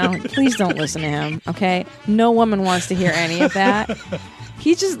is right now. Please don't listen to him. Okay, no woman wants to hear any of that.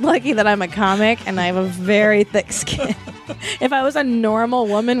 He's just lucky that I'm a comic and I have a very thick skin. If I was a normal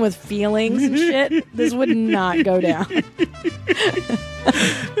woman with feelings and shit, this would not go down. It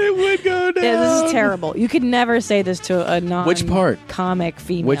would go down. Yeah, this is terrible. You could never say this to a Which part? comic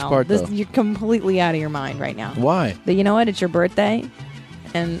female. Which part, though? You're completely out of your mind right now. Why? But you know what? It's your birthday,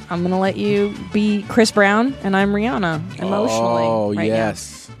 and I'm going to let you be Chris Brown, and I'm Rihanna emotionally. Oh, right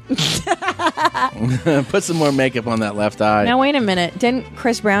yes. Put some more makeup on that left eye. Now, wait a minute. Didn't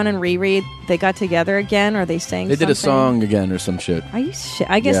Chris Brown and Riri, they got together again? Or they sang They did a something? song again or some shit. Are you shit?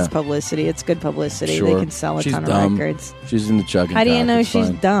 I guess Yeah. it's publicity. It's good publicity. Sure. They can sell a She's ton dumb. of records. She's in the chugging. How do you know she's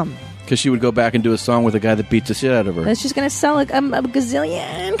dumb? Because she would go back and do a song with a guy that beats the shit out of her. That's just going to sell a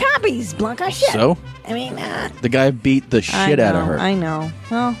gazillion copies. Blanca shit. So? I mean, The guy beat the shit out of her. I know.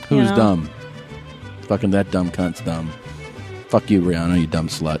 Well, Who's you know. dumb? Fucking that dumb cunt's dumb. Fuck you, Rihanna, you dumb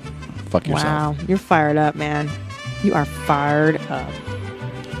slut. Fuck yourself. Wow, you're fired up, man. You are fired up.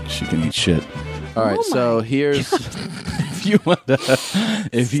 She can eat shit. All right, Oh so my here's if you want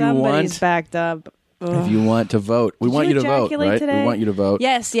Somebody's backed up. if you want to vote, we Did want you to vote, ejaculate right? today? We want you to vote.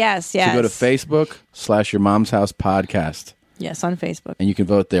 Yes. So go to Facebook/Your Mom's House Podcast, Yes, on Facebook. and you can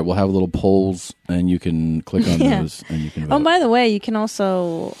vote there. We'll have little polls, and you can click on Yeah. those, and you can vote. Oh, by the way, you can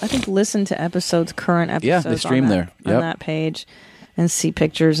also, I think, listen to current episodes. Yeah, they stream on that, there. on Yep. that page, and see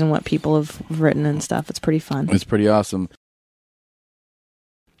pictures and what people have written and stuff. It's pretty fun. It's pretty awesome.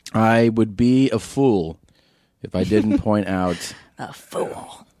 I would be a fool if I didn't point out A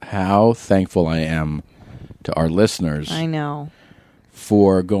fool. how thankful I am to our listeners I know.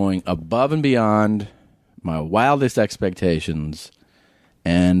 for going above and beyond my wildest expectations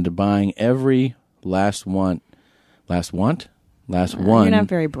and buying every last one You're not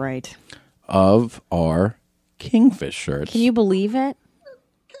very bright. of our Kingfish shirts. Can you believe it?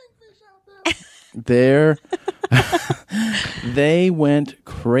 They went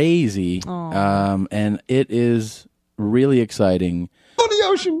crazy, and it is really exciting. On the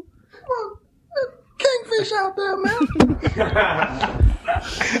ocean. Kingfish out there, man.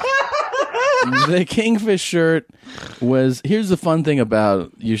 The Kingfish shirt was. Here's the fun thing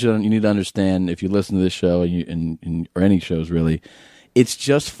about you need to understand if you listen to this show or any shows really. It's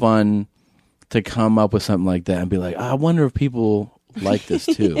just fun to come up with something like that and be like, I wonder if people like this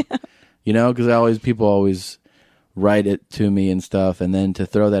too. Yeah. You know, because people always write it to me and stuff, and then to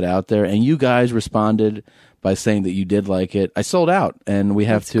throw that out there, and you guys responded by saying that you did like it. I sold out, and we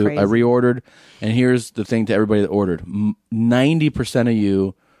have to. Crazy. I reordered, and here's the thing to everybody that ordered: 90% of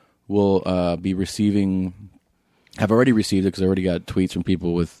you will be receiving. Have already received it because I already got tweets from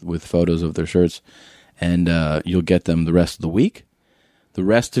people with photos of their shirts, and you'll get them the rest of the week. The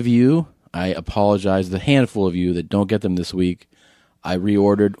rest of you, I apologize. The handful of you that don't get them this week, I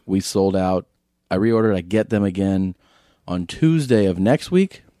reordered. We sold out. I reordered. I get them again on Tuesday of next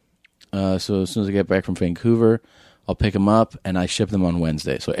week. So as soon as I get back from Vancouver, I'll pick them up and I ship them on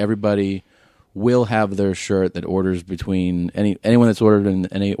Wednesday. So everybody will have their shirt that orders between anyone that's ordered and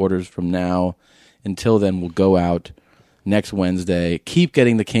any orders from now until then will go out next Wednesday. Keep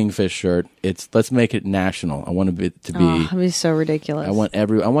getting the Kingfish shirt. Let's make it national. I want it to be. Oh, it'd be so ridiculous. I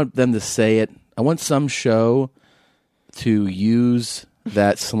want them to say it. I want some show to use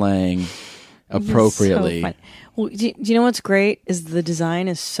that slang appropriately. So well, do you know what's great is the design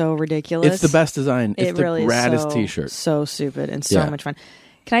is so ridiculous. It's the best design. It's the really raddest T-shirt. So stupid and so much fun.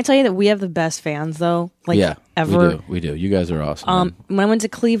 Can I tell you that we have the best fans though? Ever. We do. You guys are awesome. When I went to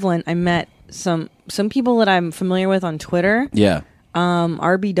Cleveland, I met some people that I'm familiar with on Twitter. Yeah.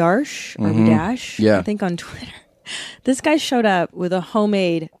 RB Dash. Yeah. I think on Twitter. This guy showed up with a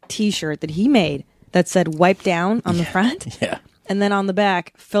homemade T-shirt that he made that said "Wipe Down" on the front. Yeah. And then on the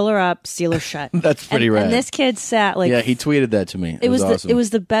back, "Fill her up, seal her shut." That's pretty rad. And this kid sat like... Yeah, he tweeted that to me. It was awesome. It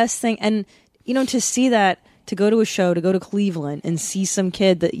was the best thing. And, you know, to see that, to go to a show, to go to Cleveland and see some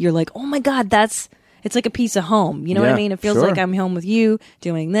kid that you're like, oh my God, it's like a piece of home. You know what I mean? It feels like I'm home with you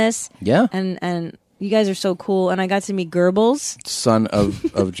doing this. Yeah. And you guys are so cool. And I got to meet Goebbels. Son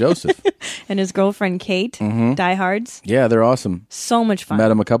of Joseph. And his girlfriend, Kate. Diehards. Yeah, they're awesome. So much fun. Met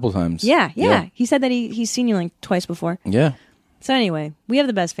him a couple times. Yeah. He said that he's seen you like twice before. Yeah. So anyway, we have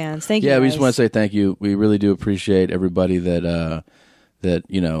the best fans. Thank you. Yeah, guys. we just want to say thank you. We really do appreciate everybody that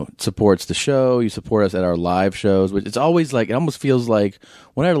supports the show. You support us at our live shows, which it's always like it almost feels like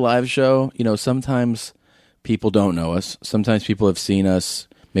when at a live show, sometimes people don't know us. Sometimes people have seen us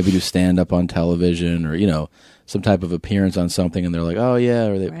maybe do stand up on television or some type of appearance on something, and they're like, oh yeah,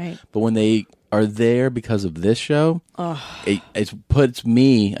 or they. Right. But when they are there because of this show, it puts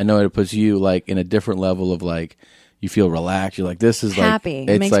me. I know it puts you like in a different level of like. You feel relaxed. You're like, this is happy. Like...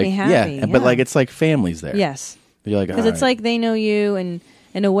 It makes me happy. Yeah, but like it's like families there. Yes. You're like, because it's like they know you, and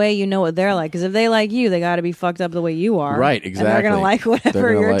in a way you know what they're like. Because if they like you, they got to be fucked up the way you are. Right, exactly. And they're going to like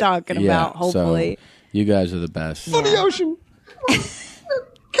whatever you're talking about, hopefully. So you guys are the best. On the ocean.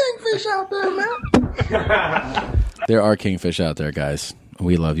 Kingfish out there, man. There are kingfish out there, guys.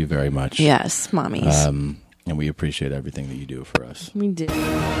 We love you very much. Yes, mommies. And we appreciate everything that you do for us. We do.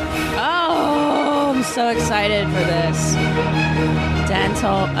 Oh, I'm so excited for this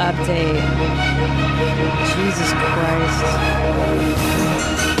dental update. Jesus Christ.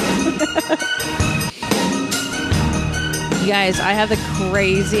 You guys, I have the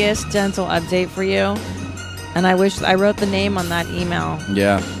craziest dental update for you. And I wish I wrote the name on that email.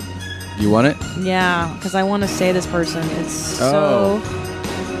 Yeah. You want it? Yeah, because I want to say this person. It's so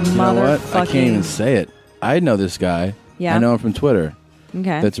you know what? I can't even say it. I know this guy. Yeah. I know him from Twitter.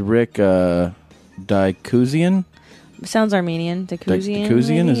 Okay. That's Rick Dikuzian. Sounds Armenian. Dikuzian?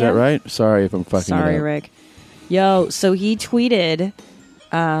 Dikuzian, is that right? Sorry if I'm fucking it up. Sorry, Rick. Yo, so he tweeted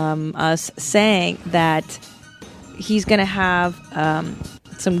us saying that he's going to have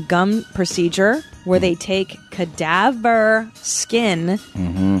some gum procedure where they take cadaver skin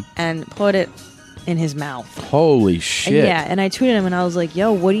and put it in his mouth. Holy shit. And yeah, and I tweeted him and I was like,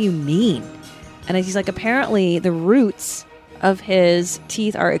 yo, what do you mean? And he's like, apparently the roots of his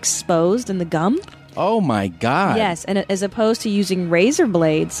teeth are exposed in the gum. Oh my God. Yes, and as opposed to using razor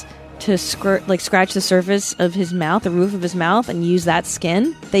blades to scratch the surface of his mouth, the roof of his mouth, and use that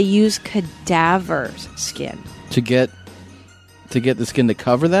skin, they use cadaver skin. To get the skin to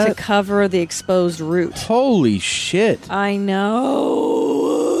cover that? To cover the exposed root. Holy shit. I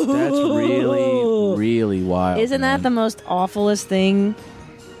know. That's really, really wild. Isn't that the most awfulest thing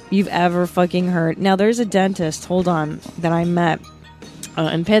you've ever fucking heard? Now, there's a dentist, hold on, that I met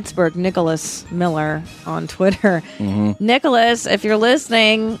in Pittsburgh, Nicholas Miller, on Twitter. Nicholas, if you're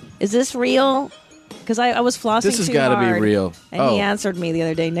listening, is this real? because I was flossing This has too gotta hard. be real. And he answered me the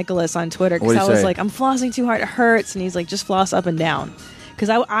other day, Nicholas, on Twitter, because What'd I he was say? like, I'm flossing too hard, it hurts. And he's like, just floss up and down. Because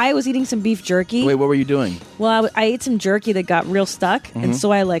I was eating some beef jerky. Wait, what were you doing? Well, I ate some jerky that got real stuck, and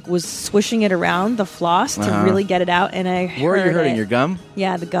so I was swishing it around the floss to really get it out, and I Where are you hurting? it. Your gum?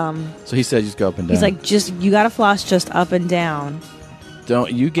 Yeah, the gum. So he said just go up and down. He's like, you gotta floss just up and down.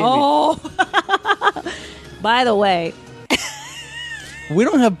 Don't you get Oh! By the way, me? We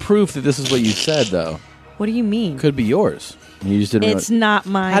don't have proof that this is what you said, though. what do you mean? Could be yours. You just didn't. It's not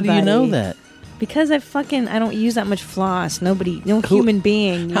mine. How do you know that? Because I don't use that much floss. No human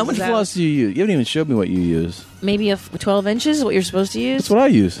being. How much uses that. floss do you use? You haven't even showed me what you use. Maybe 12 inches is what you're supposed to use? That's what I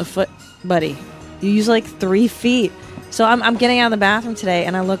use. A foot, buddy. You use like 3 feet. So I'm getting out of the bathroom today,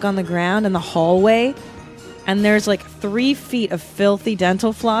 and I look on the ground in the hallway, and there's like 3 feet of filthy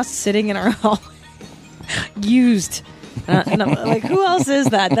dental floss sitting in our hallway. Used. And I'm like, who else is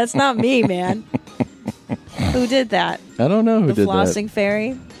that? That's not me, man. Who did that? I don't know who The did that. flossing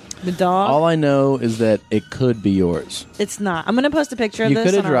fairy? The dog? All I know is that it could be yours. It's not. I'm going to post a picture of You this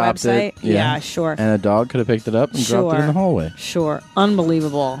could on have our dropped website. it. Yeah, sure. And a dog could have picked it up and dropped it in the hallway. Sure.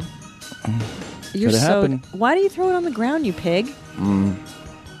 Unbelievable. You're Could have so. happened. Why do you throw it on the ground, you pig? I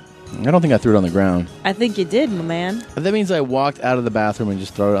don't think I threw it on the ground. I think you did, my man. But that means I walked out of the bathroom and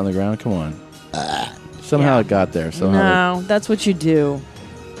just throw it on the ground. Come on. Somehow it got there. Somehow No, that's what you do.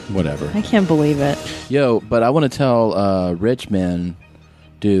 whatever. I can't believe it. Yo, but I want to tell Rich Man,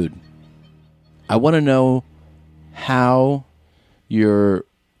 dude, I want to know how your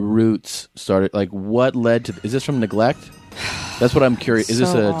roots started. Like, what led to... Is this from neglect? That's what I'm curious. Is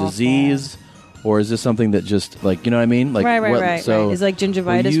this So a awful. disease? Or is this something that just, like, you know what I mean? Like, Right. So Is like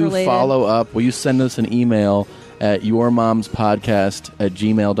gingivitis will you related? follow up? Will you send us an email at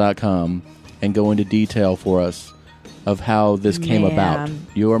yourmomspodcast@gmail.com and go into detail for us of how this came about?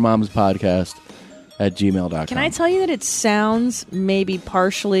 yourmomspodcast@gmail.com. Can I tell you that it sounds maybe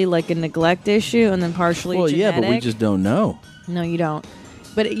partially like a neglect issue and then partially Well, genetic? yeah, but we just don't know. No, you don't.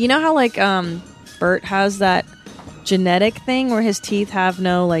 But you know how like Bert has that genetic thing where his teeth have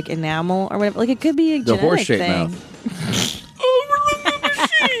no like enamel or whatever? Like it could be a The genetic horse-shaped thing. mouth.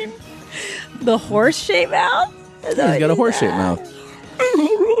 The horse-shaped mouth? Is that Yeah, he's what got a you horse-shaped said? mouth.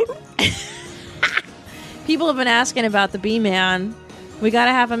 People have been asking about the B-Man. We gotta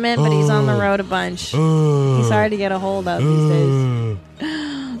have him in, but he's on the road a bunch. He's hard to get a hold of these days.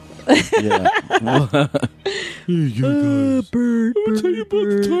 Yeah. Bert, I'll tell you about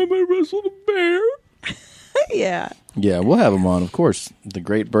the time I wrestled a bear. Yeah. Yeah, we'll have him on, of course. The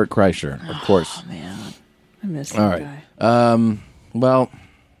great Bert Kreischer, of course. Oh, man. I miss All that right. guy. Well,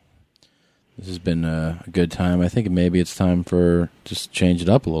 this has been a good time. I think maybe it's time for just change it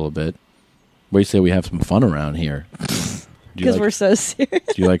up a little bit. What do you say we have some fun around here? Because we're so serious.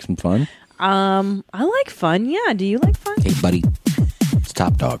 Do you like some fun? I like fun. Yeah. Do you like fun? Hey, buddy. It's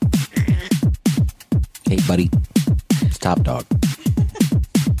Top Dog. Hey, buddy. It's Top Dog.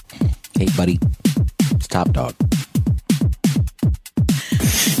 Hey, buddy. It's Top Dog.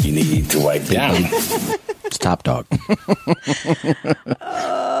 You need to wipe down. It's Top Dog.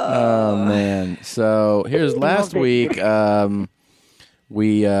 Oh, man. So here's last week.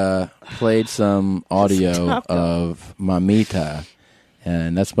 We played some audio of Mamita,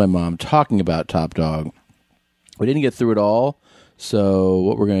 and that's my mom talking about Top Dog. We didn't get through it all, so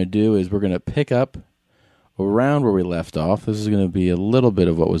what we're going to do is we're going to pick up around where we left off. This is going to be a little bit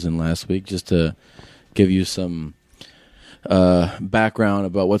of what was in last week, just to give you some background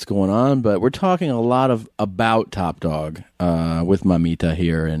about what's going on. But we're talking a lot about Top Dog with Mamita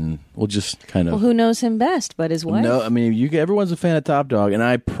here, and we'll just kind of... Well, who knows him best but his wife? No, I mean, everyone's a fan of Top Dog, and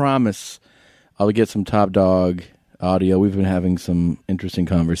I promise I'll get some Top Dog audio. We've been having some interesting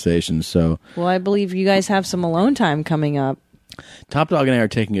conversations, so... Well, I believe you guys have some alone time coming up. Top Dog and I are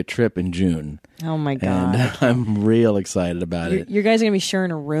taking a trip in June. Oh, my God. And I'm real excited about it. You guys are going to be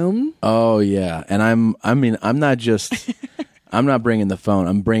sharing a room? Oh, yeah. And I'm not just... I'm not bringing the phone.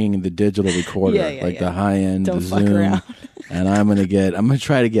 I'm bringing the digital recorder, the high-end, Don't the fuck Zoom. around. And I'm going to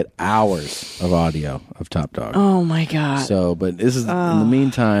try to get hours of audio of Top Dog. Oh, my God. So, but this is, in the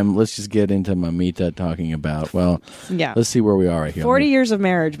meantime, let's just get into Mamita talking about, yeah. Let's see where we are right here. 40 years of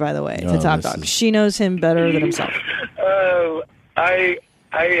marriage, by the way, to Top Dog. She knows him better than himself.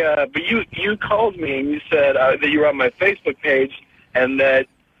 But you called me and you said that you were on my Facebook page and that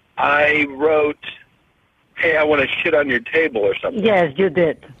I wrote, "Hey, I want to shit on your table" or something. Yes, you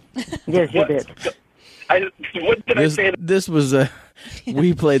did. Yes, you did. What did I say? This was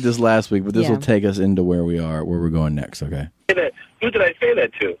we played this last week, but this Yeah. will take us into where we are, where we're going next. Okay. Who did I say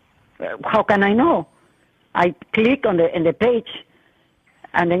that to? How can I know? I click on the page,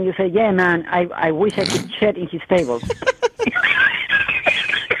 And then you say, yeah, man, I wish I could shit in his table.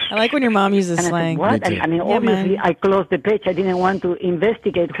 I like when your mom uses And slang. I said, what? I mean, obviously, man. I closed the page. I didn't want to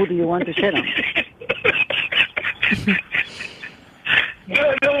investigate who do you want to shit on. No,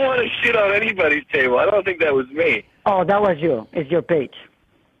 I don't want to shit on anybody's table. I don't think that was me. Oh, that was you. It's your page.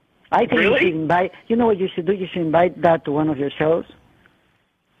 I think Really? you should invite. You know what you should do? You should invite that to one of your shows.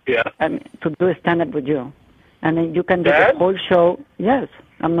 Yeah. To do a stand-up with you, and then you can do Dad? the whole show. Yes,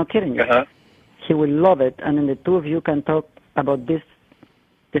 I'm not kidding you. Uh-huh. He will love it, and then the two of you can talk about this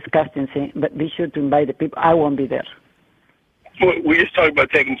disgusting thing. But be sure to invite the people. I won't be there. We just talked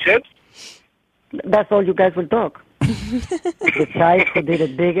about taking shits? That's all you guys will talk. The size, who did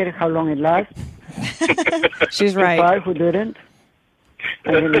it bigger, how long it lasts. She's The right. part who didn't.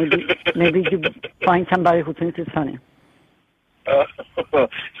 And then maybe you find somebody who thinks it's funny. So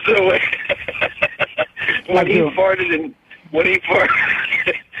when he farted in when he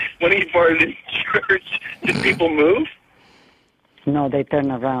farted in church, did people move? No, they turn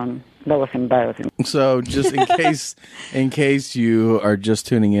around. That was embarrassing. So, just in case you are just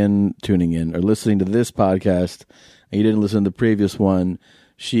tuning in, or listening to this podcast, and you didn't listen to the previous one,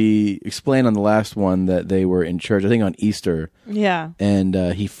 she explained on the last one that they were in church, I think on Easter. Yeah. And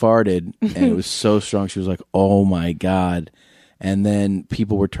he farted, and it was so strong. She was like, "Oh my God!" And then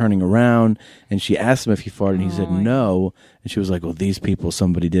people were turning around, and she asked him if he farted, and he said no. And she was like, "Well, these people,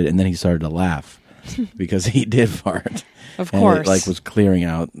 somebody did." And then he started to laugh because he did fart. Of and course. it, was clearing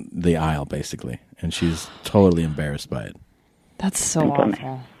out the aisle, basically. And she's totally embarrassed by it. That's so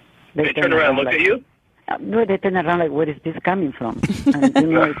awful. They turn around and look at you? No, they turn around like, where is this coming from? And you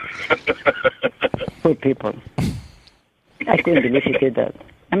know, poor people. I couldn't believe he did that.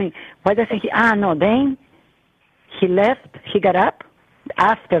 I mean, why doesn't he? Then he left, he got up,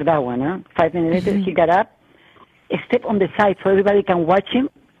 after that one, 5 minutes later, he got up, stepped on the side so everybody can watch him,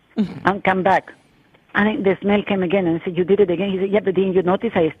 and come back. And the smell came again, and I said, you did it again? He said, yeah, but didn't you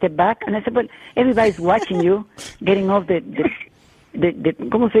notice I stepped back? And I said, well, everybody's watching you, getting off the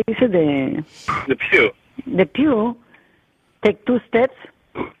 ¿cómo se dice? The pew. The pew, take 2 steps,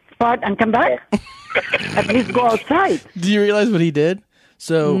 fart, and come back. At least go outside. Do you realize what he did?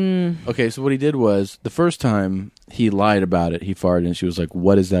 So, okay, so what he did was, the first time he lied about it, he farted, and she was like,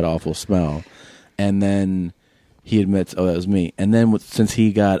 what is that awful smell? And then he admits, oh, that was me. And then since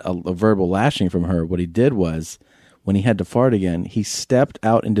he got a verbal lashing from her, what he did was, when he had to fart again, he stepped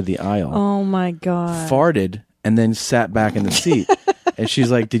out into the aisle. Oh, my God. Farted, and then sat back in the seat. And she's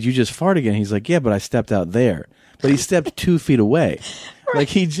like, did you just fart again? He's like, yeah, but I stepped out there. But he stepped 2 feet away. Like,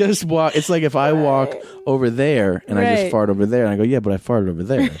 he just walked. It's like if I walk over there and I just fart over there, and I go, yeah, but I farted over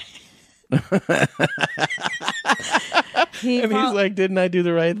there. He's like, didn't I do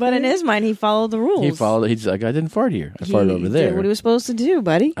the right thing? But in his mind, he followed the rules. He's like, I didn't fart here. I farted over there. Did what he was supposed to do,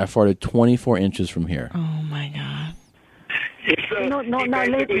 buddy. I farted 24 inches from here. Oh, my God. No,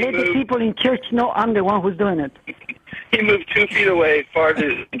 let the people in church know I'm the one who's doing it. He moved 2 feet away,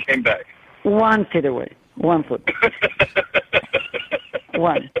 farted, and came back. 1 feet away. 1 foot.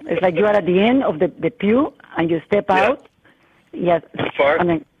 One. It's like you are at the end of the pew, and you step out. Yes. Fart. And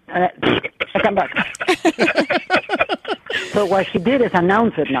then I come back. So what he did is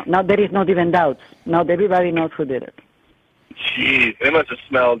announce it now. Now there is not even doubt. Now everybody knows who did it. Jeez, it must have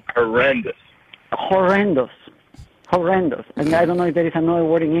smelled horrendous. Horrendous. And I don't know if there is another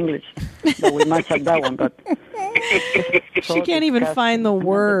word in English that will match up that one, but She can't even find the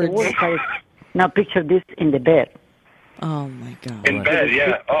words. Now picture this in the bed. Oh, my God. In bed,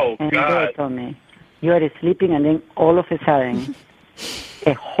 yeah. Oh, in God. bed, Tommy. You are sleeping, and then all of a sudden,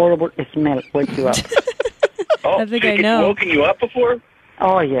 a horrible smell wakes you up. Oh, I think I know. Woken you up before?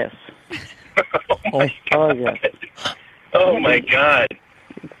 Oh, yes. Oh, yes. Oh, my God.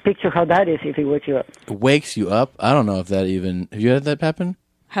 Picture how that is if it wakes you up. It wakes you up? I don't know if that even... Have you had that happen?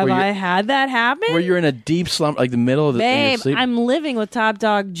 Have I had that happen? Where you're in a deep slump, like the middle of the Babe, sleep? I'm living with Top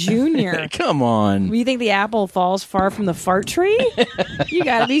Dog Jr. Come on. You think the apple falls far from the fart tree? You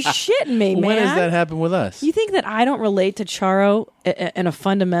gotta be shitting me, man. When does that happen with us? You think that I don't relate to Charo in a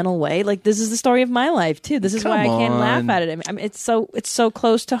fundamental way? Like, this is the story of my life, too. This is why I can't laugh at it. I mean, it's so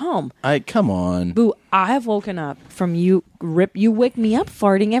close to home. Come on. Boo, I have woken up from you wake me up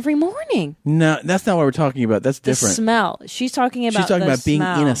farting every morning. No, that's not what we're talking about. That's different. The smell. She's talking about being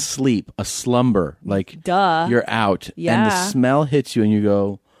smell. in a sleep, a slumber. Like, duh. You're out. Yeah. And the smell hits you and you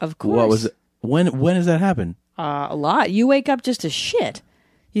go, of course. What was it? When does that happen? A lot. You wake up just to shit.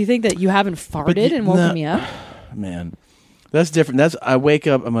 You think that you haven't farted and woken me up? Man, that's different. I wake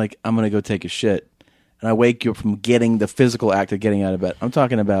up, I'm like, I'm going to go take a shit. And I wake you up from getting the physical act of getting out of bed. I'm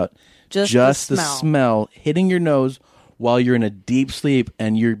talking about just the smell hitting your nose while you're in a deep sleep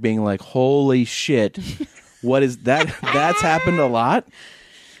and you're being like, holy shit, what is that? That's happened a lot?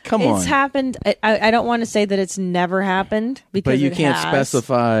 Come on. It's happened. I don't want to say that it's never happened because but you can't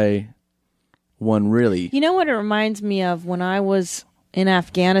specify one really. You know what it reminds me of? When I was in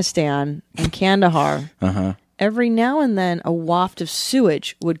Afghanistan, in Kandahar, every now and then a waft of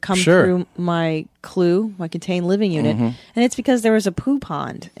sewage would come through my my contained living unit, and it's because there was a poo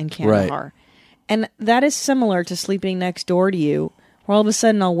pond in Kandahar. Right. And that is similar to sleeping next door to you, where all of a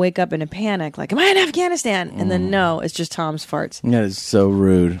sudden I'll wake up in a panic, like, am I in Afghanistan? And then no, it's just Tom's farts. That is so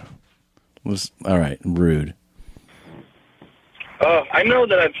rude. All right, rude. I know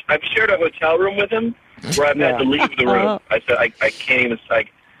that I've shared a hotel room with him where I've had to leave the room. I said I can't even,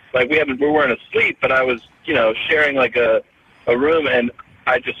 like we weren't asleep, but I was, sharing like a room, and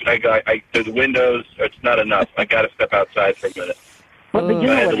there's windows. It's not enough. I got to step outside for a minute. But you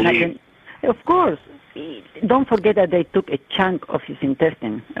know what happened? Of course, don't forget that they took a chunk of his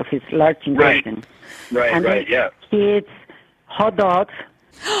intestine, of his large intestine. Right, yeah. He eats hot dogs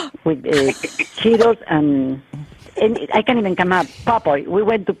with Cheetos and I can't even come up. Popeye. We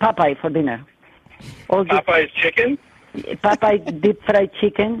went to Popeye for dinner. Popeye's chicken? Popeye deep fried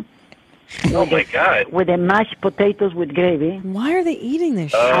chicken. Oh, my God. With the mashed potatoes with gravy. Why are they eating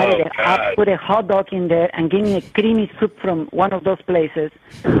this shit? I put a hot dog in there and give me a creamy soup from one of those places.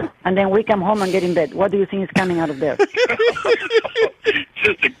 And then we come home and get in bed. What do you think is coming out of there?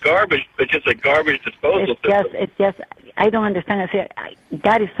 Just a garbage disposal system. It's just, I don't understand. I say,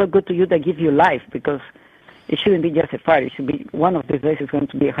 God is so good to you that gives you life, because it shouldn't be just a fire. It should be, one of these days is going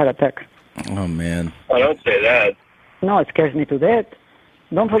to be a heart attack. Oh, man. Oh, don't say that. No, it scares me to death.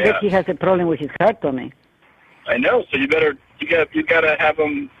 Don't forget he has a problem with his heart, Tommy. I know. So you got to have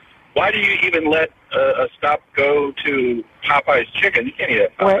him. Why do you even let a stop go to Popeye's chicken? You can't eat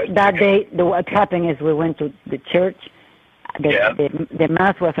it. Well, that day, what happened is we went to the church. The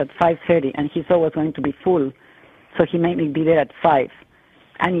mass was at 5:30, and he thought it was going to be full, so he made me be there at 5,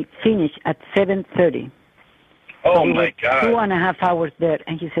 and he finished at 7:30. Oh, so my God. 2.5 hours there,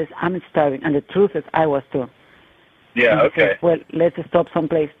 and he says, I'm starving. And the truth is, I was too. Yeah, okay. Says, well, let's stop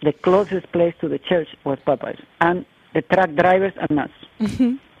someplace. The closest place to the church was Popeye's, and the truck drivers and us.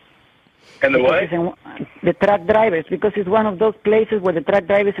 And the what? The truck drivers, because it's one of those places where the truck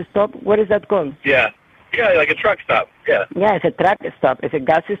drivers stop. What is that called? Yeah, like a truck stop, yeah. Yeah, it's a truck stop. It's a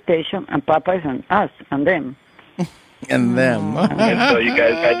gas station, and Popeye's and us, and them. And them. And so you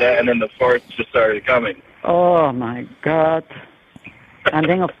guys had that, and then the farts just started coming. Oh, my God. And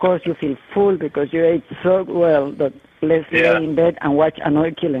then, of course, you feel full because you ate so well that let's lay in bed and watch another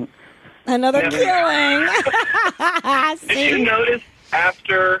killing. Another killing. Did you notice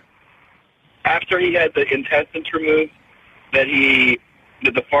after he had the intestines removed that the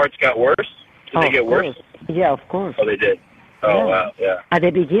farts got worse? Did they get worse? Yeah, of course. Oh, they did. Oh, wow, yeah. At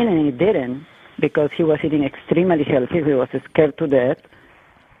the beginning, it didn't, because he was eating extremely healthy. He was scared to death.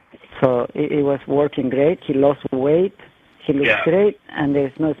 So it was working great. He lost weight. He looks great, and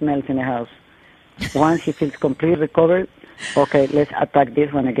there's no smells in the house. Once he feels completely recovered, okay, let's attack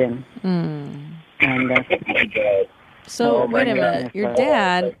this one again. And oh, my God. So, wait a minute. Your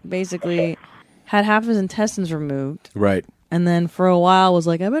dad basically had half his intestines removed. Right. And then for a while was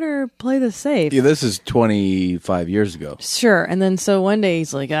like, I better play this safe. Yeah, this is 25 years ago. Sure. And then so one day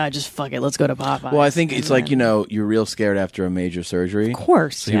he's like, just fuck it. Let's go to Popeyes. Well, I think it's like, you're real scared after a major surgery. Of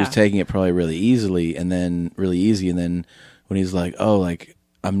course. So he was taking it probably really easy. And then when he's like,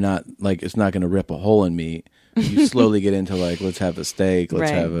 I'm not, like, it's not going to rip a hole in me. You slowly get into like, let's have a steak.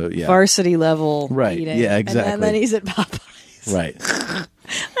 Let's have a varsity level eating. Yeah, exactly. And then he's at Popeyes. Right.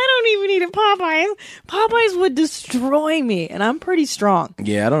 I don't even eat at Popeyes. Popeyes would destroy me, and I'm pretty strong.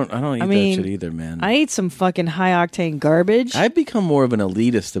 Yeah, I don't eat that shit either, man. I eat some fucking high octane garbage. I've become more of an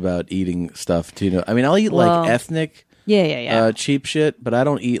elitist about eating stuff too. I mean, I'll eat like ethnic, cheap shit, but I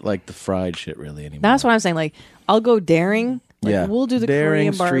don't eat like the fried shit really anymore. That's what I'm saying. Like, I'll go daring. Like, we'll do the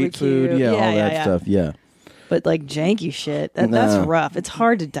daring, Korean barbecue, street food, all that stuff. Yeah. But like janky shit, that's rough. It's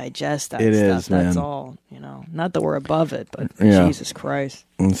hard to digest that it stuff. Is, man. That's all, Not that we're above it, but Jesus Christ.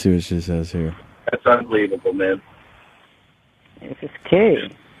 Let's see what she says here. That's unbelievable, man. It's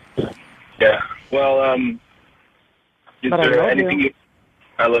scary. Yeah. Well, is there anything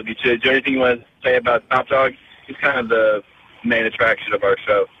I love you too. Is there anything you want to say about Top Dog? He's kind of the main attraction of our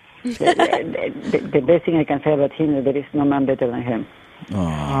show. The best thing I can say about him is there is no man better than him.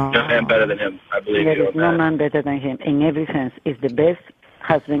 No man better than him. I believe there is no man better than him in every sense. He's the best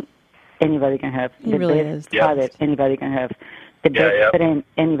husband anybody can have. He the really best father anybody can have. The best friend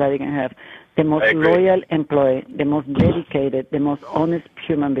anybody can have. The most loyal employee. The most dedicated. The most honest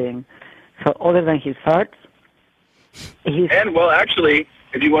human being. So other than his farts, And, well, actually,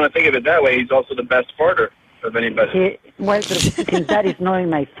 if you want to think of it that way, he's also the best farter of anybody. Well, since that is not in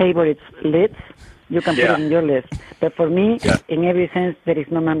my favorite list, you can put it in your list. But for me, in every sense, there is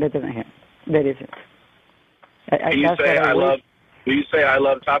no man better than him. There isn't. Will you say I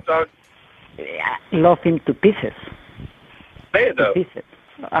love Top Dog? I love him to pieces. Say it, though. To pieces.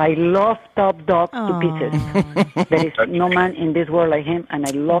 I love Top Dog to pieces. There is no man in this world like him, and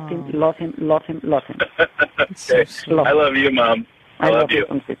I love him, love him, love him, love him. Okay. I love you, Mom. I love you.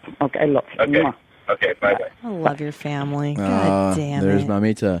 Okay, I love you. Okay. Okay, bye-bye. I love your family. God damn there's it.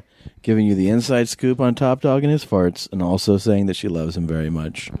 Mamita giving you the inside scoop on Top Dog and his farts, and also saying that she loves him very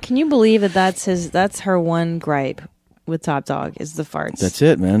much. Can you believe that that's her one gripe with Top Dog is the farts? That's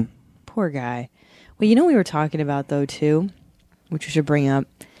it, man. Poor guy. Well, you know what we were talking about, though, too, which we should bring up,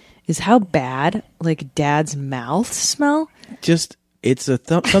 is how bad, like, Dad's mouth smell. Just, it's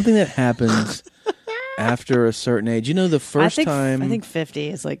something that happens after a certain age. You know, the first time... I think 50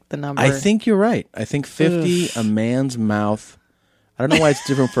 is, like, the number. I think you're right. I think 50, a man's mouth... I don't know why it's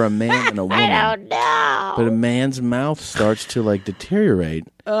different for a man and a woman. I don't know. But a man's mouth starts to, like, deteriorate.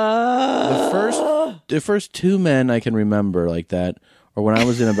 The first two men I can remember like that are when I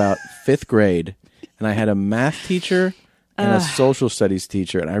was in about 5th grade, and I had a math teacher and a social studies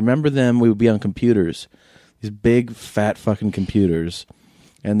teacher, and I remember them, we would be on computers, these big, fat fucking computers,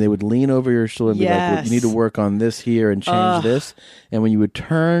 and they would lean over your shoulder and be like, well, you need to work on this here and change this, and when you would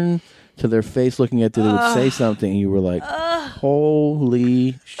turn to their face looking at you, they would say something, and you were like,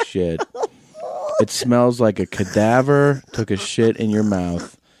 holy shit. It smells like a cadaver took a shit in your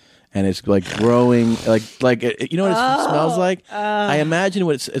mouth. And it's like growing, like you know what it smells like? I imagine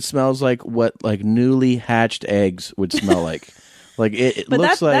what it smells like. What like newly hatched eggs would smell like. Like it but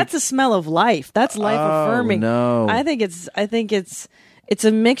looks like that's a smell of life. That's life affirming. No, I think it's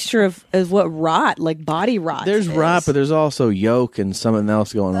a mixture of what rot, like body rot. There's rot, but there's also yolk and something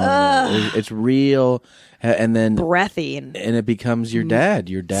else going on. It's real. And then breathy and it becomes your dad.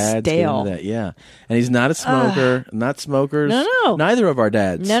 Your dad's stale. Into that, yeah. And he's not a smoker. Not smokers. No. Neither of our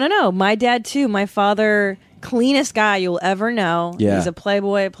dads. No. My dad too. My father, cleanest guy you'll ever know. Yeah. He's a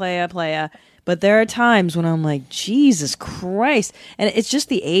playboy, playa. But there are times when I'm like, Jesus Christ, and it's just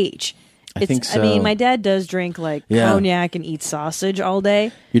the age. I think so. I mean, my dad does drink like cognac and eat sausage all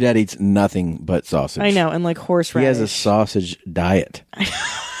day. Your dad eats nothing but sausage. I know, and like horseradish. He has a sausage diet.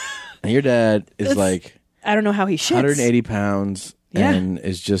 And your dad is like... I don't know how he shits. 180 pounds and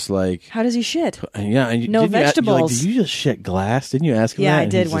is just like... How does he shit? Yeah. And no vegetables. Did you just shit glass? Didn't you ask him that? Yeah, I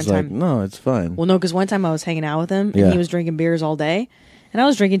And did he's one just time. Like, no, it's fine. Well, no, because one time I was hanging out with him and he was drinking beers all day. And I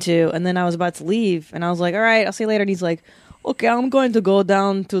was drinking too. And then I was about to leave. And I was like, all right, I'll see you later. And he's like, okay, I'm going to go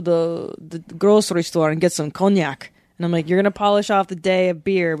down to the grocery store and get some cognac. And I'm like, you're going to polish off the day of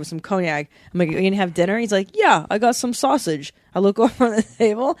beer with some cognac. I'm like, are you going to have dinner? He's like, yeah, I got some sausage. I look over on the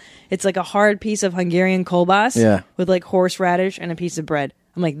table. It's like a hard piece of Hungarian kolbas with like horseradish and a piece of bread.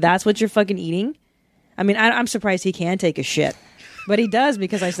 I'm like, that's what you're fucking eating? I mean, I'm surprised he can take a shit. But he does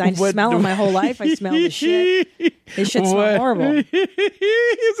because I smell him my whole life. I smell the shit. His shit smell horrible.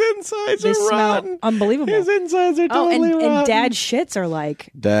 His insides they are smell rotten. unbelievable. His insides are totally rotten. And dad shits are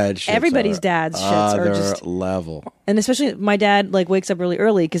like... Dad shits everybody's are dad's shits are other just... level. And especially my dad like wakes up really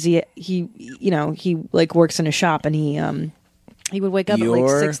early because he like works in a shop and he would wake up at like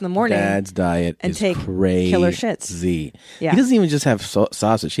 6 a.m. Dad's diet and is take crazy. killer shits. Yeah. He doesn't even just have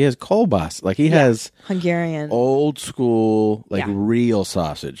sausage. He has kolbas. Like he has Hungarian, old school, like real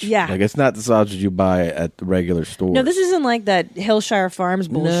sausage. Yeah. Like it's not the sausage you buy at the regular store. No, this isn't like that Hillshire Farms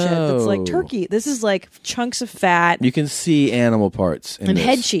bullshit. No. That's like turkey. This is like chunks of fat. You can see animal parts in and this.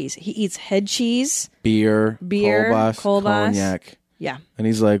 head cheese. He eats head cheese, beer, kolbas, cognac. Yeah. And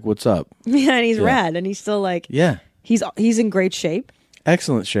he's like, "What's up?" Yeah, and he's rad, and he's still like, he's in great shape.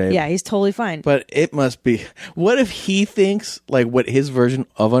 Excellent shape. Yeah, he's totally fine. But it must be. What if he thinks like what his version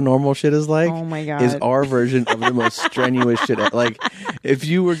of a normal shit is like? Oh my God. Is our version of the most strenuous shit? Like if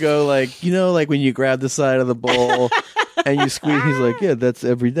you were go like like when you grab the side of the bowl and you squeeze. He's like, yeah, that's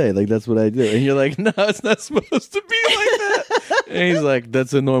every day. Like that's what I do. And you're like, no, it's not supposed to be like that. And he's like,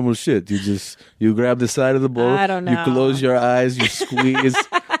 that's a normal shit. You grab the side of the bowl. I don't know. You close your eyes. You squeeze.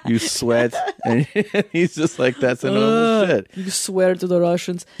 You sweat, and he's just like, that's a normal shit. You swear to the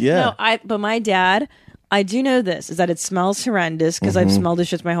Russians. Yeah. No, but my dad, I do know this, is that it smells horrendous because I've smelled this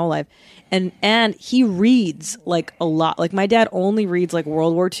shit my whole life. And he reads like a lot. Like my dad only reads like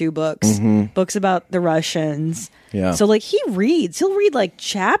World War II books, books about the Russians. Yeah. So like he'll read like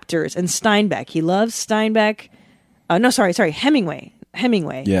chapters and Steinbeck. He loves Steinbeck.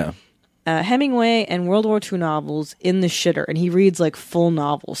 Hemingway. Yeah. Hemingway and World War II novels in the shitter, and he reads like full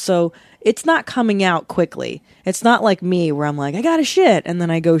novels. So it's not coming out quickly. It's not like me where I'm like, I gotta shit, and then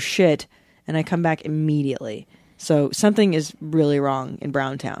I go shit, and I come back immediately. So something is really wrong in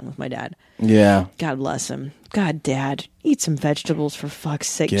Browntown with my dad. Yeah. God bless him. God, Dad, eat some vegetables for fuck's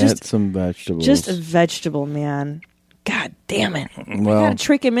sake. Get some vegetables. Just a vegetable, man. God damn it. Well, I gotta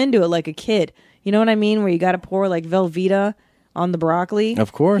trick him into it like a kid. You know what I mean? Where you gotta pour like Velveeta on the broccoli.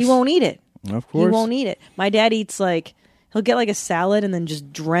 Of course. He won't eat it. Of course. He won't eat it. My dad eats like, he'll get like a salad and then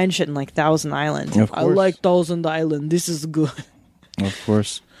just drench it in like Thousand Island. Of course. I like Thousand Island. This is good. Of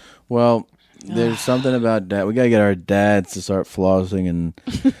course. Well, there's something about dad. We gotta get our dads to start flossing, and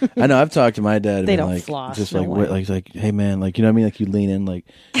I know I've talked to my dad. And They been don't like, floss, Just no like, way. like, hey man, like you know what I mean? Like you lean in, like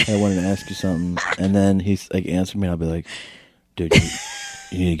hey, I wanted to ask you something, and then he's like answered me. And I'll be like, dude,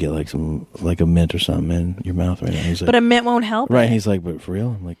 you need to get like some like a mint or something in your mouth right now. He's like, But a mint won't help. right? it. He's like, but for real?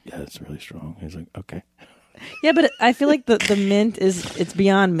 I'm like, yeah, it's really strong. He's like, okay. Yeah, but I feel like the mint it's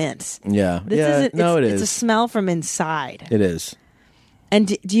beyond mints. Yeah, This yeah. isn't, No, it's, it It's is. a smell from inside. It is. And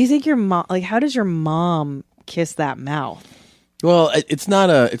do you think your mom, like, how does your mom kiss that mouth? Well, it's not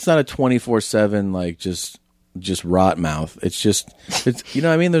a 24/7 like just rot mouth. It's you know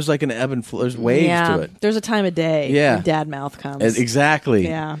what I mean. There's like an ebb and flow. There's waves yeah, to it. there's a time of day. Yeah. when dad mouth comes. Exactly.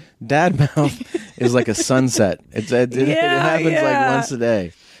 Yeah. Dad mouth is like a sunset. It happens like once a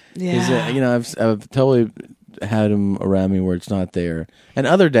day. 'Cause, Yeah. you know, I've totally had him around me where it's not there, and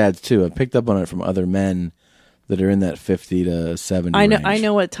other dads too. I've picked up on it from other men that are in that 50 to 70 I know. range. I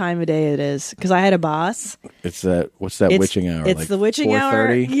know what time of day it is because I had a boss. It's that. What's that witching hour? It's like the witching hour.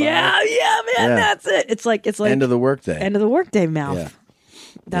 4:30? Yeah, man, Yeah. that's it. It's like End of the workday. End of the workday mouth. Yeah.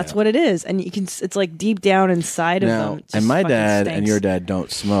 That's what it is, and you can. It's like deep down inside of Now, them. It just and my fucking dad stinks. and your dad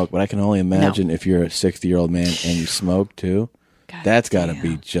don't smoke, but I can only imagine if you're a 60-year-old man and you smoke too. That's got to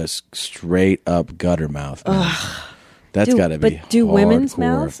be just straight up gutter mouth. Man. That's got to be. But do women's hardcore.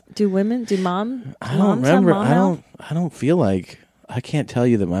 mouths? Do women? Do mom? I don't moms have remember. mom mouth? I don't feel like. I can't tell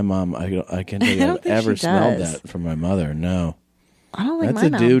you that my mom. I can't tell you I don't I've think ever she smelled does. that from my mother. No. I don't think That's my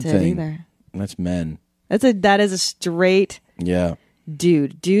a mom dude did thing. either. That's men. That is a straight Yeah.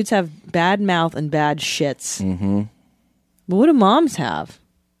 dude. Dudes have bad mouth and bad shits. Mm-hmm. But what do moms have?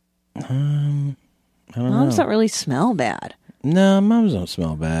 I don't Moms know. don't really smell bad. No, moms don't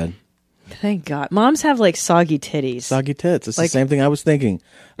smell bad. Thank God. Moms have like soggy titties. Soggy tits. It's Like- the same thing I was thinking.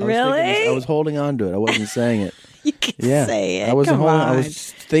 Really? I was holding on to it. I wasn't saying it. You can Yeah. say it. I wasn't Come holding. I on.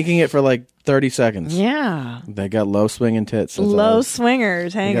 was thinking it for like 30 seconds. Yeah. They got low swinging tits. That's all. Low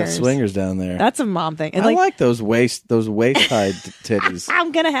swingers, They got hangers. swingers down there. That's a mom thing. And I like those waist high titties.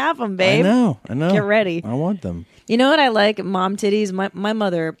 I'm gonna have them, babe. I know. Get ready. I want them. You know what I like? Mom titties. My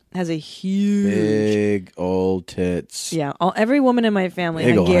mother has a huge, Big old tits. yeah. Every woman in my family,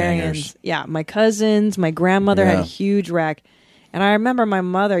 Big ol' Hungarians. hangers. Yeah, my cousins, my grandmother had a Yeah. huge rack, and I remember my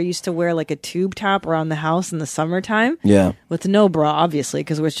mother used to wear like a tube top around the house in the summertime. Yeah. with no bra, obviously,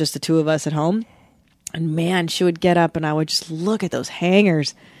 because it was just the two of us at home. And man, she would get up, and I would just look at those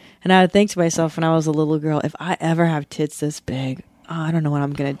hangers, and I would think to myself when I was a little girl, if I ever have tits this big, I don't know what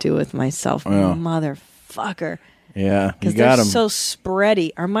I'm gonna do with myself, Yeah. motherfucker. Yeah, you Because got they're them. so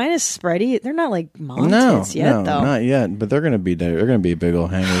spready. Are mine is spready? They're not like mom no, tits yet, no, though. not yet. But they're gonna be there. They're gonna be big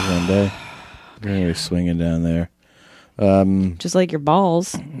old hangers one day. They're gonna be swinging down there. Just like your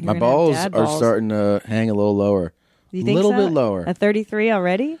balls. You're My gonna have balls dad are balls. starting to hang a little lower. You A think little so? bit lower. At 33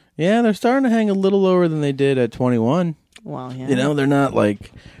 already? Yeah, they're starting to hang a little lower than they did at 21. Well, yeah. You know, they're not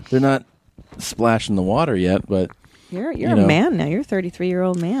splashing the water yet, but You're you a know, man now. You're a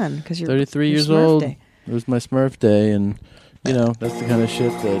 33-year-old man because you're 33 you're years Smurf old. Day. It was my Smurf day, and you know that's the kind of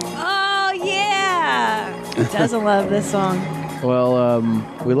shit that. Oh yeah, who doesn't love this song? Well,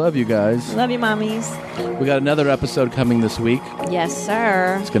 we love you guys. Love you, mommies. We got another episode coming this week. Yes,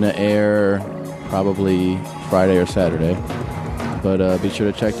 sir. It's going to air probably Friday or Saturday, but be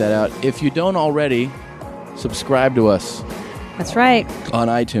sure to check that out. If you don't already, subscribe to us. That's right. On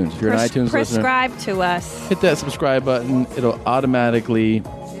iTunes. If you're an iTunes listener, prescribe to us. hit that subscribe button. It'll automatically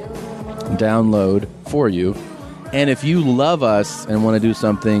download for you. And if you love us and want to do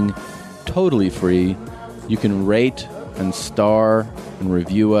something totally free, you can rate and star and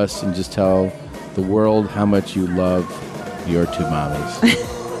review us and just tell the world how much you love your two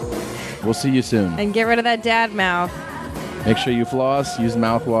mommies. We'll see you soon. And get rid of that dad mouth. Make sure you floss, use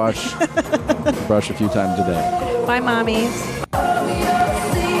mouthwash, brush a few times a day. Bye, mommies.